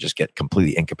 but then would just get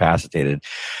completely incapacitated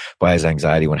by his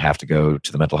anxiety, would have to go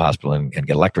to the mental hospital and get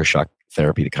electroshock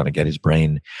therapy to kind of get his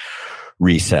brain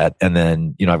reset. And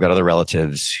then, I've got other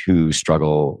relatives who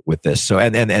struggle with this. So,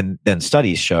 and then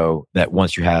studies show that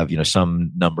once you have,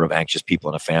 some number of anxious people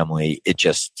in a family, it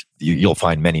just, you'll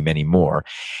find many, many more.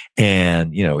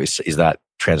 And, is that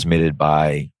transmitted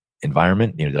by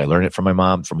environment? Did I learn it from my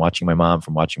mom, from watching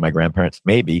my grandparents?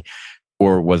 Maybe.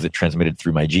 Or was it transmitted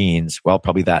through my genes? Well,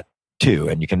 probably that too.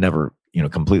 And you can never,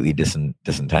 completely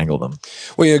disentangle them.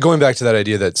 Well, yeah, going back to that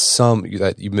idea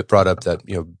that you brought up that,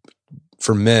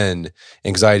 for men,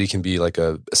 anxiety can be like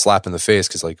a slap in the face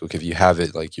because, like, okay, if you have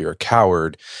it, like, you're a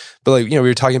coward. But, like, we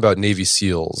were talking about Navy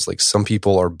SEALs. Like, some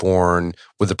people are born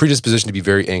with a predisposition to be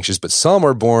very anxious, but some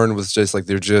are born with just like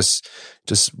they're just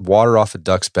water off a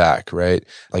duck's back, right?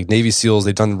 Like Navy SEALs,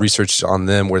 they've done research on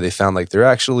them where they found like they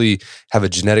actually have a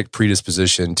genetic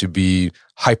predisposition to be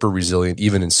hyper resilient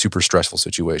even in super stressful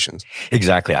situations.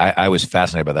 Exactly. I was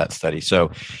fascinated by that study. So,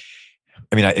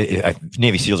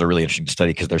 Navy SEALs are really interesting to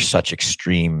study because they're such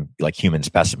extreme, like, human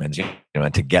specimens,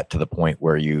 and to get to the point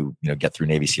where you get through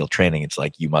Navy SEAL training, it's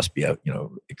like you must be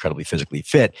incredibly physically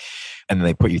fit. And then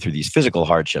they put you through these physical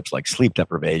hardships like sleep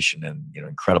deprivation and,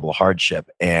 incredible hardship.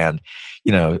 And,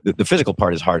 the physical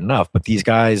part is hard enough, but these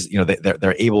guys,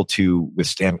 they're able to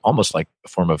withstand almost like a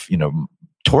form of,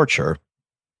 torture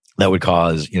that would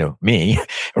cause, me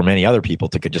or many other people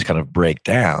to just kind of break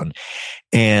down.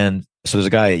 And so there's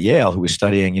a guy at Yale who was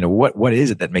studying, what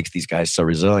is it that makes these guys so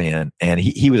resilient? And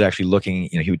he was actually looking,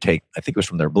 he would take, I think it was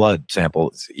from their blood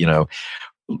samples,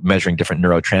 measuring different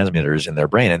neurotransmitters in their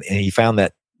brain. And he found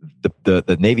that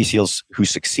the Navy SEALs who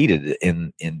succeeded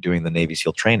in doing the Navy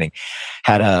SEAL training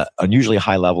had unusually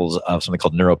high levels of something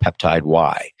called neuropeptide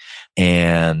Y.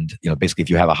 And, basically if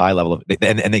you have a high level of,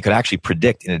 and they could actually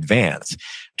predict in advance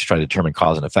to try to determine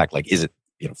cause and effect, like, is it,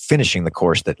 finishing the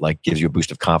course that, like, gives you a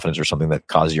boost of confidence or something that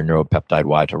causes your neuropeptide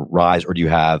Y to rise, or do you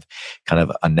have kind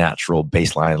of a natural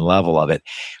baseline level of it?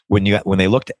 When they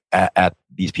looked at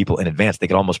these people in advance, they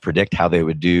could almost predict how they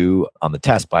would do on the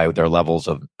test by their levels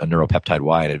of a neuropeptide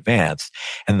Y in advance.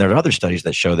 And there are other studies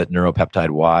that show that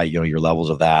neuropeptide Y, your levels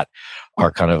of that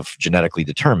are kind of genetically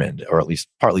determined, or at least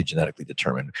partly genetically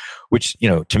determined, which,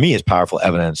 to me is powerful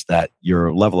evidence that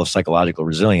your level of psychological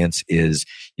resilience is,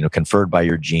 conferred by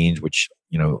your genes, which,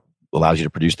 allows you to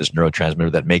produce this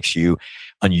neurotransmitter that makes you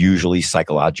unusually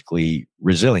psychologically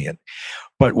resilient.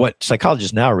 But what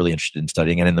psychologists now are really interested in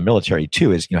studying, and in the military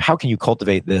too, is, how can you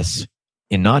cultivate this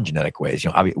in non-genetic ways?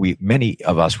 Many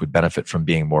of us would benefit from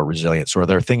being more resilient. So are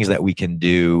there things that we can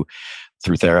do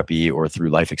through therapy or through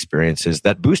life experiences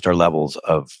that boost our levels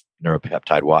of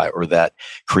neuropeptide Y, or that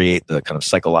create the kind of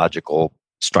psychological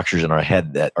structures in our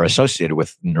head that are associated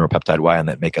with neuropeptide Y and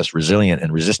that make us resilient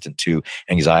and resistant to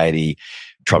anxiety,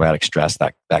 traumatic stress,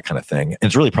 that kind of thing? And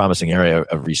it's a really promising area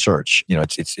of research.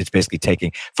 It's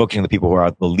basically focusing on the people who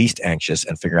are the least anxious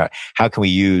and figuring out how can we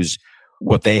use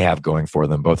what they have going for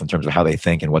them, both in terms of how they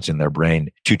think and what's in their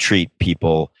brain, to treat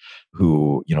people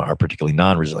who, are particularly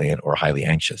non-resilient or highly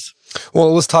anxious.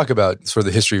 Well, let's talk about sort of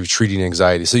the history of treating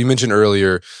anxiety. So you mentioned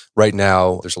earlier, right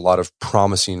now, there's a lot of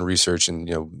promising research, and,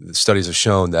 studies have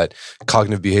shown that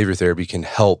cognitive behavior therapy can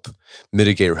help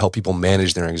mitigate or help people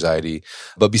manage their anxiety.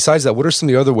 But besides that, what are some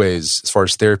of the other ways, as far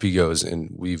as therapy goes, and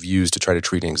we've used to try to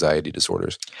treat anxiety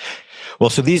disorders? Well,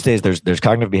 so these days there's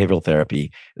cognitive behavioral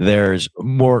therapy. There's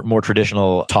more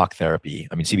traditional talk therapy.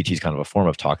 I mean, CBT is kind of a form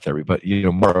of talk therapy, but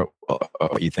more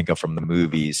what you think of from the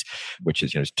movies, which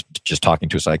is just talking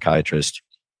to a psychiatrist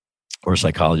or a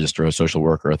psychologist or a social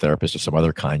worker or a therapist of some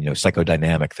other kind.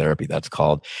 Psychodynamic therapy, that's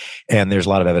called. And there's a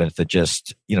lot of evidence that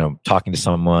just talking to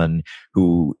someone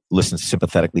who listens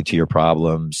sympathetically to your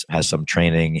problems, has some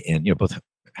training in both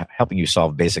helping you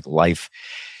solve basic life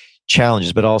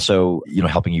challenges, but also,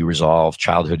 helping you resolve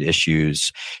childhood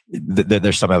issues.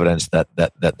 There's some evidence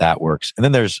that works. And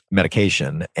then there's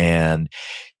medication, and,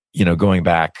 going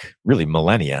back really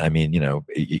millennia. I mean,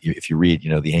 if you read,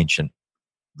 the ancient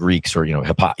Greeks or,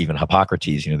 even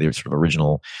Hippocrates, the sort of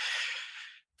original,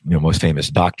 most famous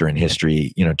doctor in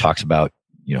history, talks about,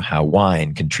 how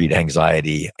wine can treat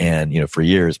anxiety. And, for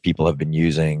years, people have been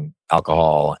using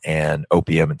alcohol and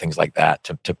opium and things like that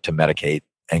to medicate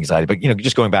anxiety. But,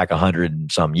 just going back 100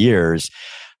 and some years,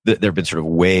 there have been sort of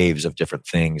waves of different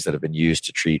things that have been used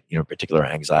to treat, particular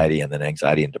anxiety, and then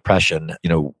anxiety and depression.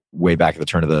 Way back at the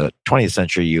turn of the 20th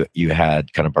century, you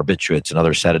had kind of barbiturates and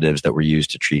other sedatives that were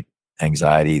used to treat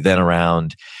anxiety. Then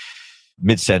around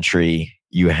mid-century,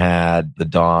 you had the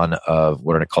dawn of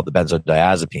what are called the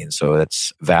benzodiazepines. So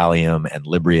that's Valium and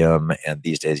Librium. And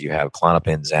these days you have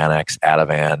Klonopin, Xanax,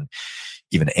 Ativan,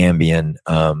 even Ambien,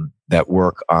 that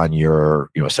work on your,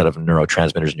 a set of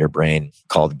neurotransmitters in your brain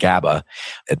called GABA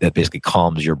that basically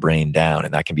calms your brain down.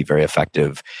 And that can be very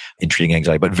effective in treating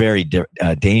anxiety, but very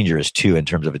dangerous too in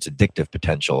terms of its addictive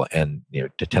potential and,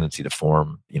 the tendency to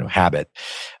form, habit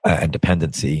and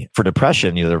dependency. For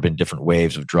depression, there have been different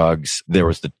waves of drugs. There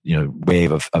was the,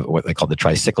 wave of what they call the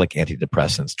tricyclic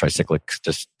antidepressants. Tricyclic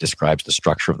just describes the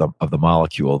structure of the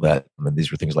molecule and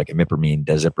these were things like imipramine,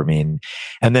 desipramine.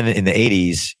 And then in the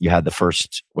 80s, you had the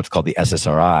first, what's called the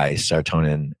SSRI,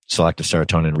 selective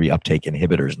serotonin reuptake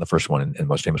inhibitors. And the first one and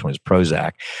most famous one is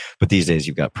Prozac. But these days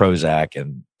you've got Prozac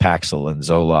and Paxil and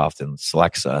Zoloft and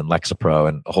Celexa and Lexapro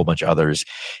and a whole bunch of others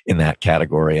in that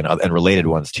category and related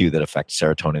ones too that affect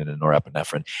serotonin and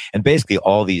norepinephrine. And basically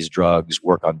all these drugs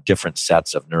work on different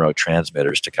sets of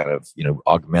neurotransmitters to kind of,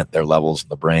 augment their levels in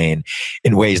the brain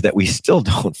in ways that we still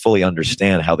don't fully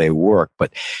understand how they work,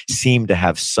 but seem to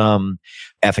have some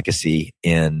efficacy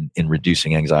in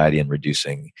reducing anxiety and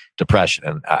reducing depression.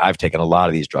 And I've taken a lot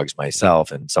of these drugs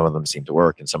myself, and some of them seem to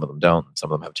work and some of them don't. And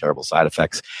some of them have terrible side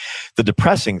effects. The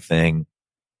depressing thing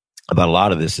about a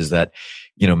lot of this is that,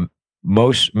 a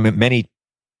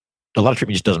lot of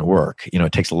treatment just doesn't work.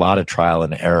 It takes a lot of trial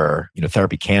and error.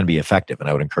 Therapy can be effective, and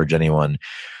I would encourage anyone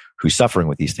who's suffering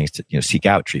with these things to seek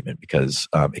out treatment because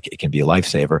it can be a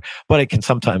lifesaver. But it can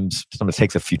sometimes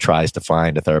takes a few tries to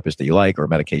find a therapist that you like or a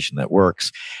medication that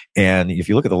works. And if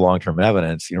you look at the long-term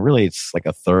evidence, really it's like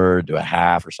a third to a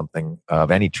half or something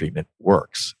of any treatment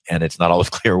works. And it's not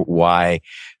always clear why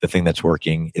the thing that's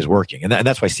working is working. And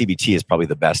that's why CBT is probably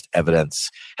the best evidence,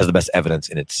 has the best evidence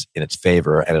in its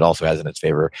favor. And it also has in its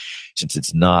favor, since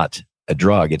it's not a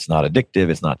drug, it's not addictive,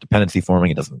 it's not dependency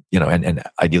forming, it doesn't, and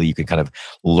ideally you can kind of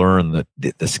learn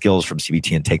the skills from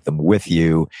CBT and take them with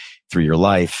you through your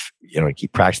life, and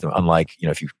keep practicing them. Unlike,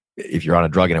 if you're on a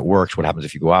drug and it works, what happens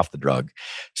if you go off the drug?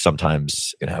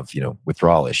 Sometimes you can have,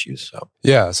 withdrawal issues. So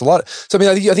yeah, it's a lot. So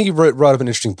I think you brought up an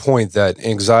interesting point that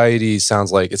anxiety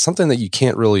sounds like it's something that you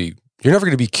can't really, you're never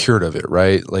going to be cured of it,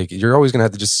 right? Like you're always going to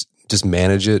have to just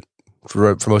manage it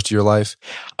for most of your life.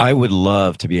 I would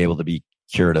love to be able to be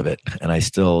cured of it. And I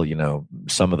still,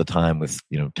 some of the time with,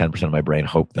 10% of my brain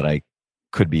hope that I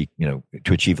could be, to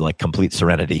achieve like complete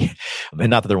serenity. And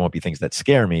not that there won't be things that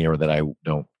scare me or that I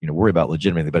don't, worry about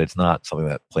legitimately, but it's not something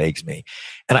that plagues me.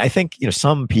 And I think,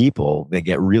 some people, they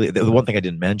get really, the one thing I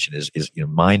didn't mention is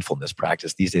mindfulness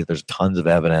practice. These days, there's tons of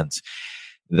evidence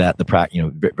that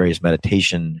various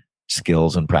meditation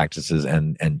skills and practices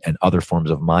and other forms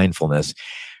of mindfulness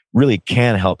really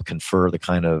can help confer the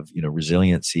kind of,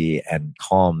 resiliency and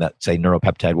calm that, say,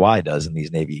 neuropeptide Y does in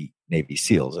these Navy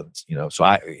SEALs. And, so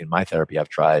in my therapy, I've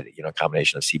tried, a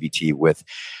combination of CBT with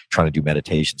trying to do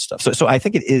meditation stuff. So I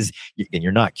think it is, and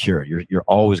you're not cured. You're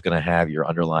always going to have your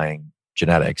underlying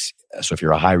genetics. So if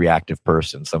you're a high reactive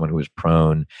person, someone who is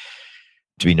prone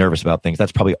to be nervous about things,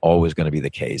 that's probably always going to be the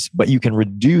case. But you can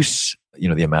reduce,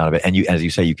 the amount of it. And as you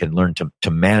say, you can learn to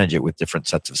manage it with different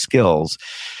sets of skills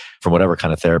from whatever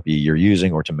kind of therapy you're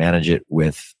using, or to manage it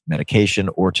with medication,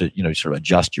 or to, sort of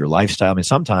adjust your lifestyle. I mean,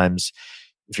 sometimes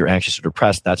if you're anxious or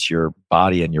depressed, that's your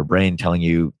body and your brain telling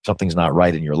you something's not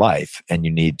right in your life and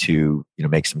you need to,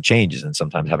 make some changes, and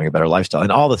sometimes having a better lifestyle.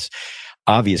 And all this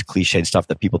obvious cliched stuff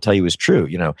that people tell you is true.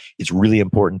 It's really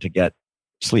important to get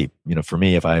sleep. For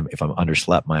me, if I'm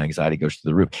underslept, my anxiety goes through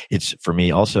the roof. It's for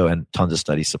me also, and tons of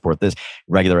studies support this,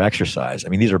 regular exercise. I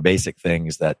mean, these are basic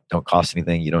things that don't cost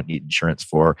anything. You don't need insurance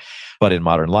for, but in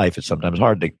modern life, it's sometimes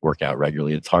hard to work out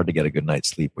regularly. It's hard to get a good night's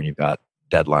sleep when you've got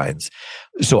deadlines.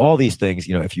 So all these things,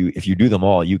 if you do them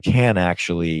all, you can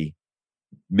actually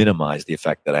minimize the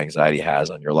effect that anxiety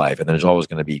has on your life. And there's always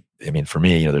going to be, for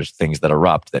me, there's things that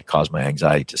erupt that cause my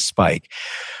anxiety to spike.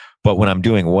 But when I'm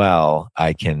doing well,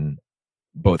 I can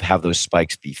both have those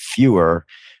spikes be fewer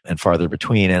and farther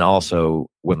between, and also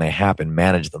when they happen,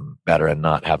 manage them better and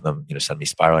not have them, send me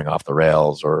spiraling off the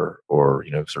rails or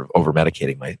sort of over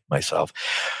medicating myself.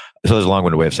 So there's a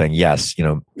long-winded way of saying, yes,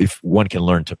 if one can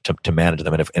learn to manage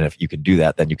them, and if you can do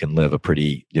that, then you can live a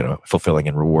pretty, fulfilling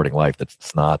and rewarding life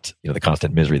that's not, the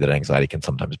constant misery that anxiety can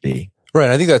sometimes be. Right.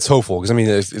 I think that's hopeful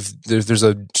because, if there's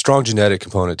a strong genetic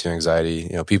component to anxiety,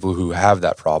 people who have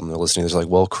that problem, they're listening, they're like,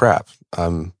 well, crap,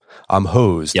 I'm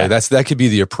hosed. Yeah. Like that could be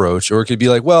the approach. Or it could be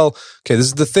like, well, okay, this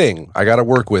is the thing. I got to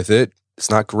work with it. It's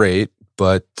not great,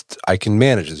 but I can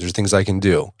manage it. There's things I can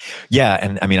do. Yeah.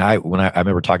 And I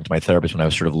remember talking to my therapist when I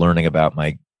was sort of learning about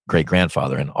my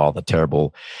great-grandfather and all the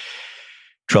terrible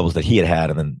troubles that he had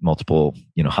and then multiple,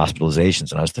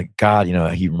 hospitalizations. And I was thinking, God,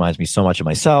 he reminds me so much of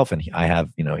myself, and I have,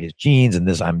 his genes and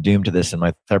this, I'm doomed to this. And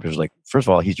my therapist was like, first of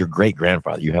all, he's your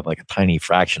great-grandfather. You have like a tiny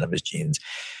fraction of his genes.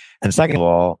 And second of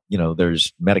all,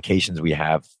 there's medications we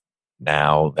have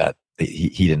now that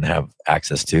he didn't have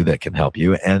access to that can help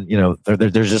you. And,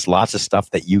 there's just lots of stuff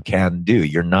that you can do.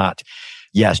 You're not,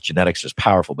 yes, genetics is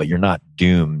powerful, but you're not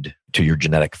doomed to your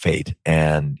genetic fate.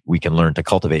 And we can learn to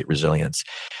cultivate resilience.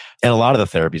 And a lot of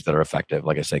the therapies that are effective,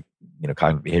 like I say,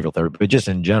 cognitive behavioral therapy, but just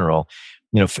in general,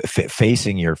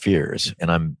 facing your fears.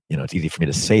 And it's easy for me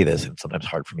to say this and sometimes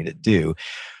hard for me to do.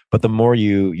 But the more if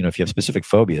you have specific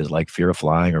phobias like fear of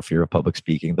flying or fear of public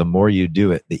speaking, the more you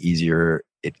do it, the easier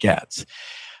it gets.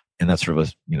 And that's sort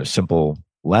of a simple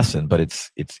lesson, but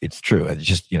it's true. It's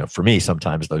just, for me,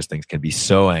 sometimes those things can be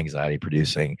so anxiety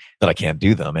producing that I can't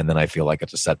do them. And then I feel like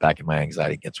it's a setback and my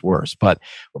anxiety gets worse. But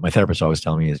what my therapist always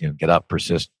tells me is, get up,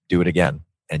 persist, do it again,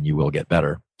 and you will get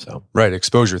better. So right.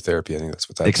 Exposure therapy. I think that's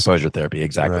what that's. Exposure therapy.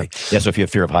 Exactly. Right. Yeah. So if you have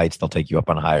fear of heights, they'll take you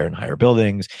up on higher and higher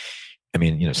buildings.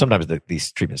 Sometimes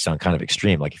these treatments sound kind of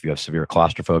extreme. Like if you have severe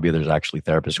claustrophobia, there's actually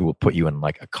therapists who will put you in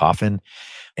like a coffin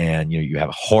and, you have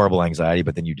horrible anxiety,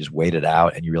 but then you just wait it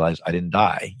out and you realize I didn't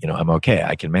die. I'm okay.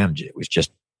 I can manage it. It was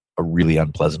just a really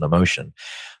unpleasant emotion.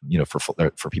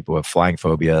 For people who have flying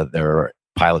phobia, there are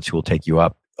pilots who will take you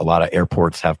up. A lot of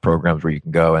airports have programs where you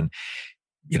can go and,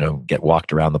 get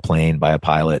walked around the plane by a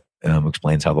pilot who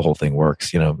explains how the whole thing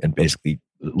works, and basically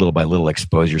little by little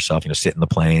expose yourself, sit in the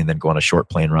plane, then go on a short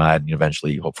plane ride. And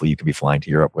eventually, hopefully you can be flying to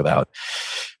Europe without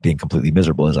being completely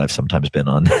miserable, as I've sometimes been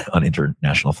on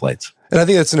international flights. And I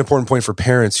think that's an important point for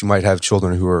parents who might have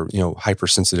children who are,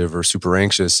 hypersensitive or super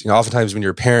anxious. Oftentimes when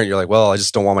you're a parent, you're like, well, I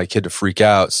just don't want my kid to freak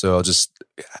out. So I'll just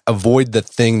avoid the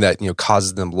thing that,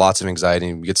 causes them lots of anxiety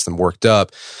and gets them worked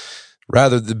up.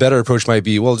 Rather, the better approach might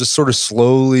be, well, just sort of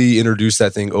slowly introduce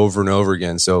that thing over and over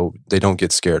again so they don't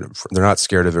get scared. They're not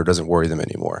scared of it or it doesn't worry them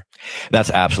anymore. That's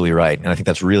absolutely right. And I think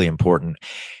that's really important.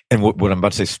 And what I'm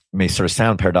about to say may sort of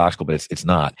sound paradoxical, but it's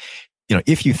not.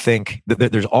 If you think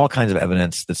that there's all kinds of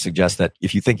evidence that suggests that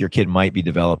if you think your kid might be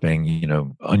developing,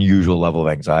 unusual level of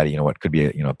anxiety, what could be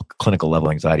a clinical level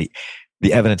of anxiety,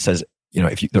 the evidence says,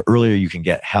 the earlier you can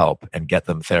get help and get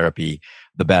them therapy,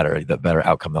 the better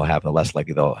outcome they'll have, the less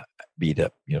likely they'll be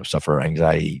to suffer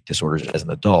anxiety disorders as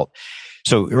an adult.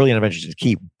 So early intervention is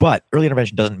key, but early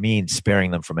intervention doesn't mean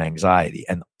sparing them from anxiety.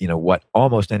 And what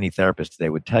almost any therapist today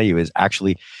would tell you is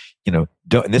actually, don't,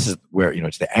 and this is where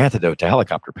it's the antidote to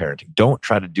helicopter parenting. Don't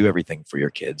try to do everything for your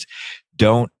kids.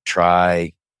 Don't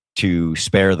try to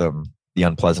spare them the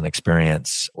unpleasant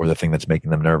experience or the thing that's making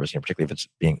them nervous, particularly if it's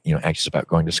being, anxious about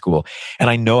going to school.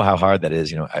 And I know how hard that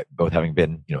is, both having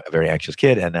been, a very anxious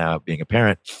kid and now being a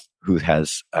parent who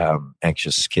has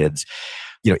anxious kids.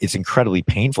 It's incredibly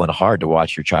painful and hard to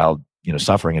watch your child,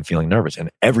 suffering and feeling nervous. And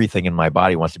everything in my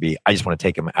body wants to be, I just want to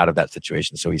take him out of that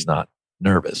situation so he's not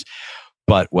nervous.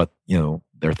 But what, their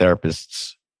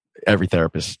therapists, every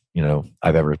therapist,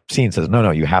 I've ever seen says, no,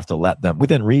 you have to let them,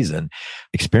 within reason,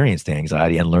 experience the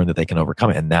anxiety and learn that they can overcome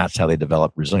it. And that's how they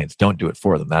develop resilience. Don't do it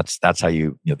for them. That's how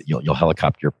you'll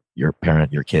helicopter your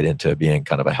parent, your kid into being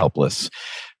kind of a helpless,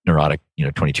 neurotic,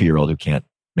 22-year-old who can't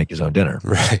make his own dinner.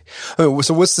 Right.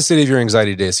 So what's the state of your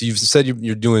anxiety today? So you've said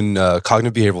you're doing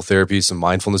cognitive behavioral therapy, some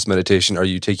mindfulness meditation. Are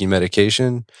you taking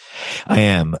medication? I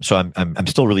am. So I'm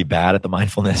still really bad at the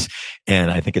mindfulness. And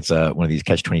I think it's one of these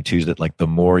catch-22s that like the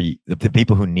more the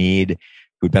people who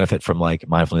benefit from like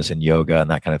mindfulness and yoga and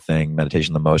that kind of thing,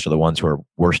 meditation the most are the ones who are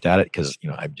worst at it. Because,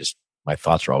 my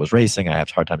thoughts are always racing. I have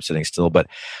a hard time sitting still, but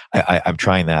I'm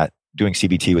trying that. Doing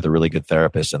CBT with a really good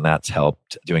therapist, and that's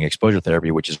helped. Doing exposure therapy,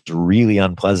 which is really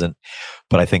unpleasant,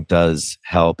 but I think does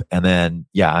help. And then,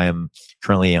 I am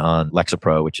currently on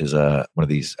Lexapro, which is one of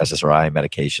these SSRI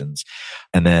medications.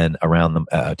 And then around them,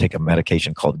 take a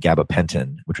medication called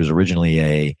gabapentin, which was originally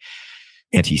a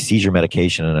anti-seizure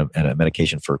medication and a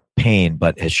medication for pain,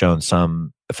 but has shown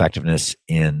some effectiveness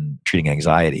in treating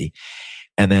anxiety.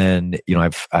 And then,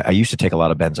 I used to take a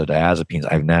lot of benzodiazepines.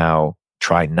 I've now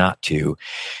try not to,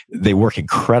 they work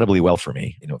incredibly well for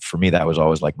me. For me, that was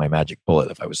always like my magic bullet.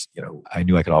 If I was, I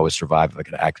knew I could always survive if I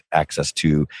could access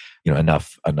to,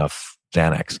 enough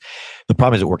Xanax. The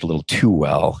problem is it worked a little too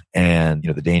well. And,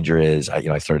 the danger is,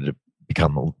 I started to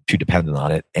become too dependent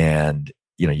on it. And,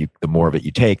 the more of it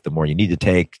you take, the more you need to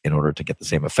take in order to get the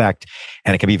same effect.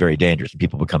 And it can be very dangerous and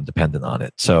people become dependent on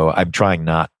it. So I'm trying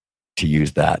not to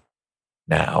use that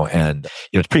now. And,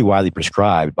 it's pretty widely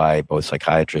prescribed by both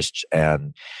psychiatrists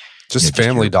and just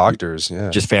family doctors. Yeah.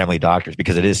 Just family doctors,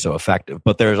 because it is so effective.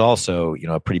 But there's also,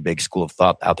 a pretty big school of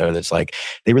thought out there that's like,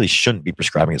 they really shouldn't be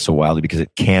prescribing it so widely because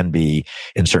it can be,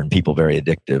 in certain people, very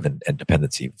addictive and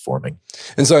dependency forming.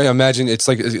 And so I imagine it's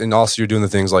like, and also you're doing the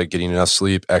things like getting enough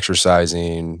sleep,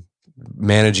 exercising,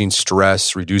 managing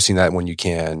stress, reducing that when you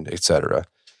can, et cetera.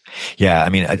 Yeah. I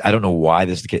mean, I don't know why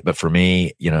this is the case, but for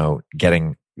me,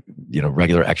 getting,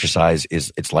 regular exercise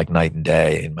it's like night and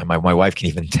day. And my wife can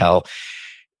even tell,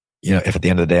 if at the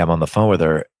end of the day I'm on the phone with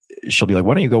her, she'll be like,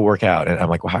 why don't you go work out? And I'm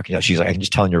like, well, how can you? She's like, I can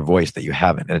just tell in your voice that you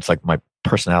haven't. And it's like my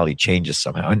personality changes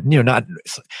somehow. And, you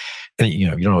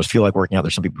don't always feel like working out.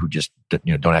 There's some people who just,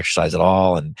 don't exercise at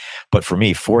all. But for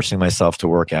me, forcing myself to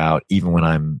work out, even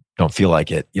when don't feel like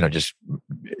it, just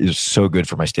is so good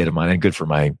for my state of mind and good for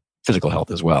my physical health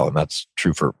as well. And that's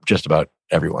true for just about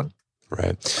everyone.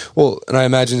 Right. Well, and I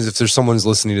imagine if there's someone's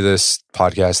listening to this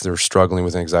podcast, they're struggling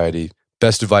with anxiety,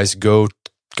 best advice, go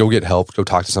get help, go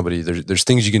talk to somebody. There's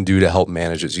things you can do to help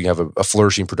manage it so you have a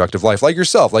flourishing, productive life. Like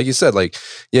yourself, like you said,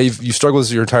 you've struggled with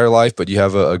this your entire life, but you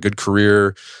have a good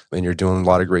career and you're doing a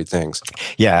lot of great things.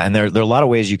 Yeah. And there are a lot of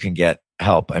ways you can get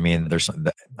help. I mean,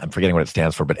 I'm forgetting what it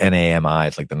stands for, but NAMI,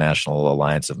 it's like the National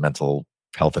Alliance of Mental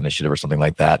Health Initiative or something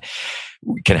like that,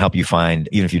 can help you find,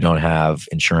 even if you don't have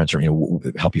insurance, or,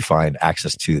 help you find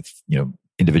access to,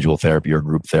 individual therapy or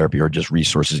group therapy or just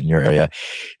resources in your area.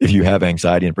 If you have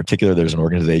anxiety in particular, there's an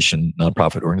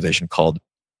nonprofit organization called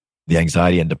the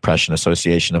Anxiety and Depression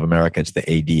Association of America. It's the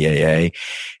ADAA.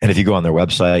 And if you go on their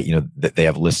website, they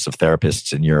have lists of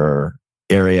therapists in your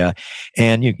area.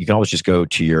 And you can always just go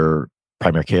to your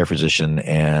primary care physician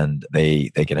and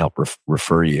they can help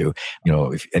refer you.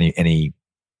 If any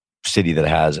city that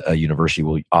has a university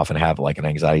will often have like an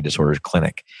anxiety disorders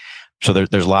clinic. So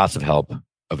there's lots of help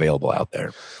available out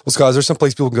there. Well, Scott, is there some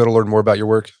place people can go to learn more about your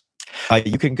work?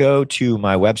 You can go to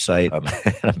my website.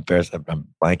 I'm embarrassed. I'm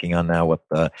blanking on now what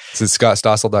the... Is it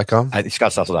scottstossel.com?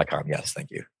 Scottstossel.com. Yes,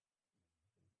 thank you.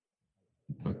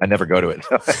 I never go to it.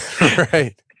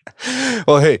 Right.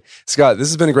 Well, hey, Scott, this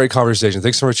has been a great conversation.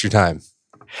 Thanks so much for your time.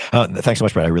 Thanks so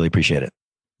much, Brad. I really appreciate it.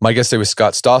 My guest today was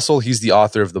Scott Stossel. He's the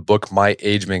author of the book, My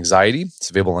Age of Anxiety. It's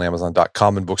available on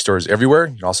Amazon.com and bookstores everywhere.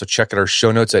 You can also check out our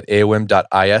show notes at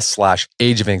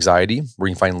aom.is/Age of Anxiety, where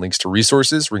you can find links to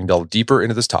resources where you can delve deeper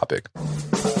into this topic.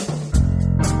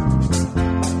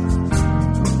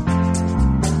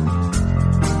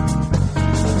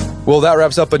 Well, that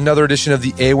wraps up another edition of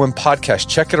the AOM podcast.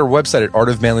 Check out our website at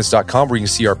artofmanliness.com where you can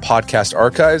see our podcast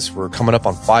archives. We're coming up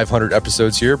on 500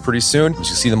 episodes here pretty soon. You can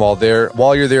see them all there.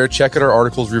 While you're there, check out our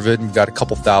articles we've written. We've got a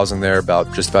couple thousand there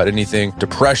about just about anything.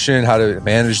 Depression, how to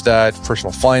manage that,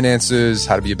 personal finances,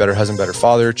 how to be a better husband, better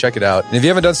father. Check it out. And if you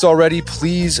haven't done so already,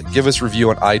 please give us a review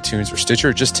on iTunes or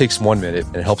Stitcher. It just takes 1 minute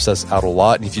and it helps us out a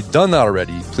lot. And if you've done that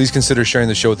already, please consider sharing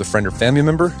the show with a friend or family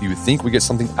member who you would think would get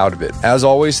something out of it. As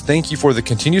always, thank you for the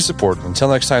continued support. Until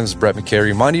next time, this is Brett McCary,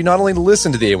 reminding you not only to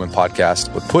listen to the A1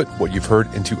 podcast, but put what you've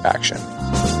heard into action.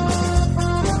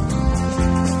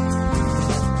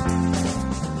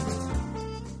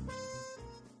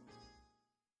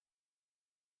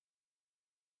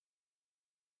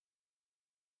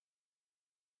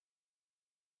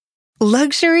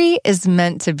 Luxury is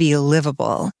meant to be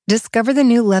livable. Discover the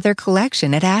new leather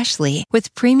collection at Ashley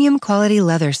with premium quality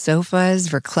leather sofas,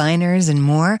 recliners, and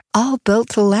more, all built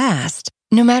to last.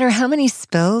 No matter how many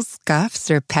spills,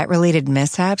 scuffs, or pet-related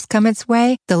mishaps come its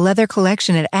way, the leather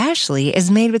collection at Ashley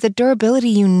is made with the durability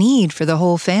you need for the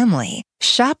whole family.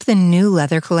 Shop the new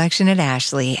leather collection at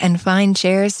Ashley and find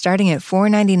chairs starting at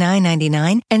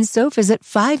 $499.99 and sofas at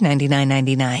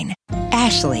 $599.99.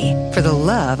 Ashley, for the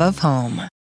love of home.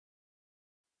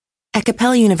 At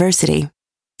Capella University,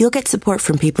 you'll get support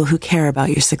from people who care about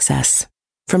your success.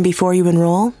 From before you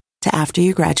enroll to after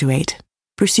you graduate.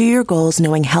 Pursue your goals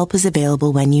knowing help is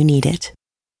available when you need it.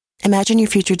 Imagine your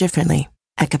future differently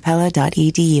at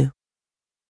capella.edu.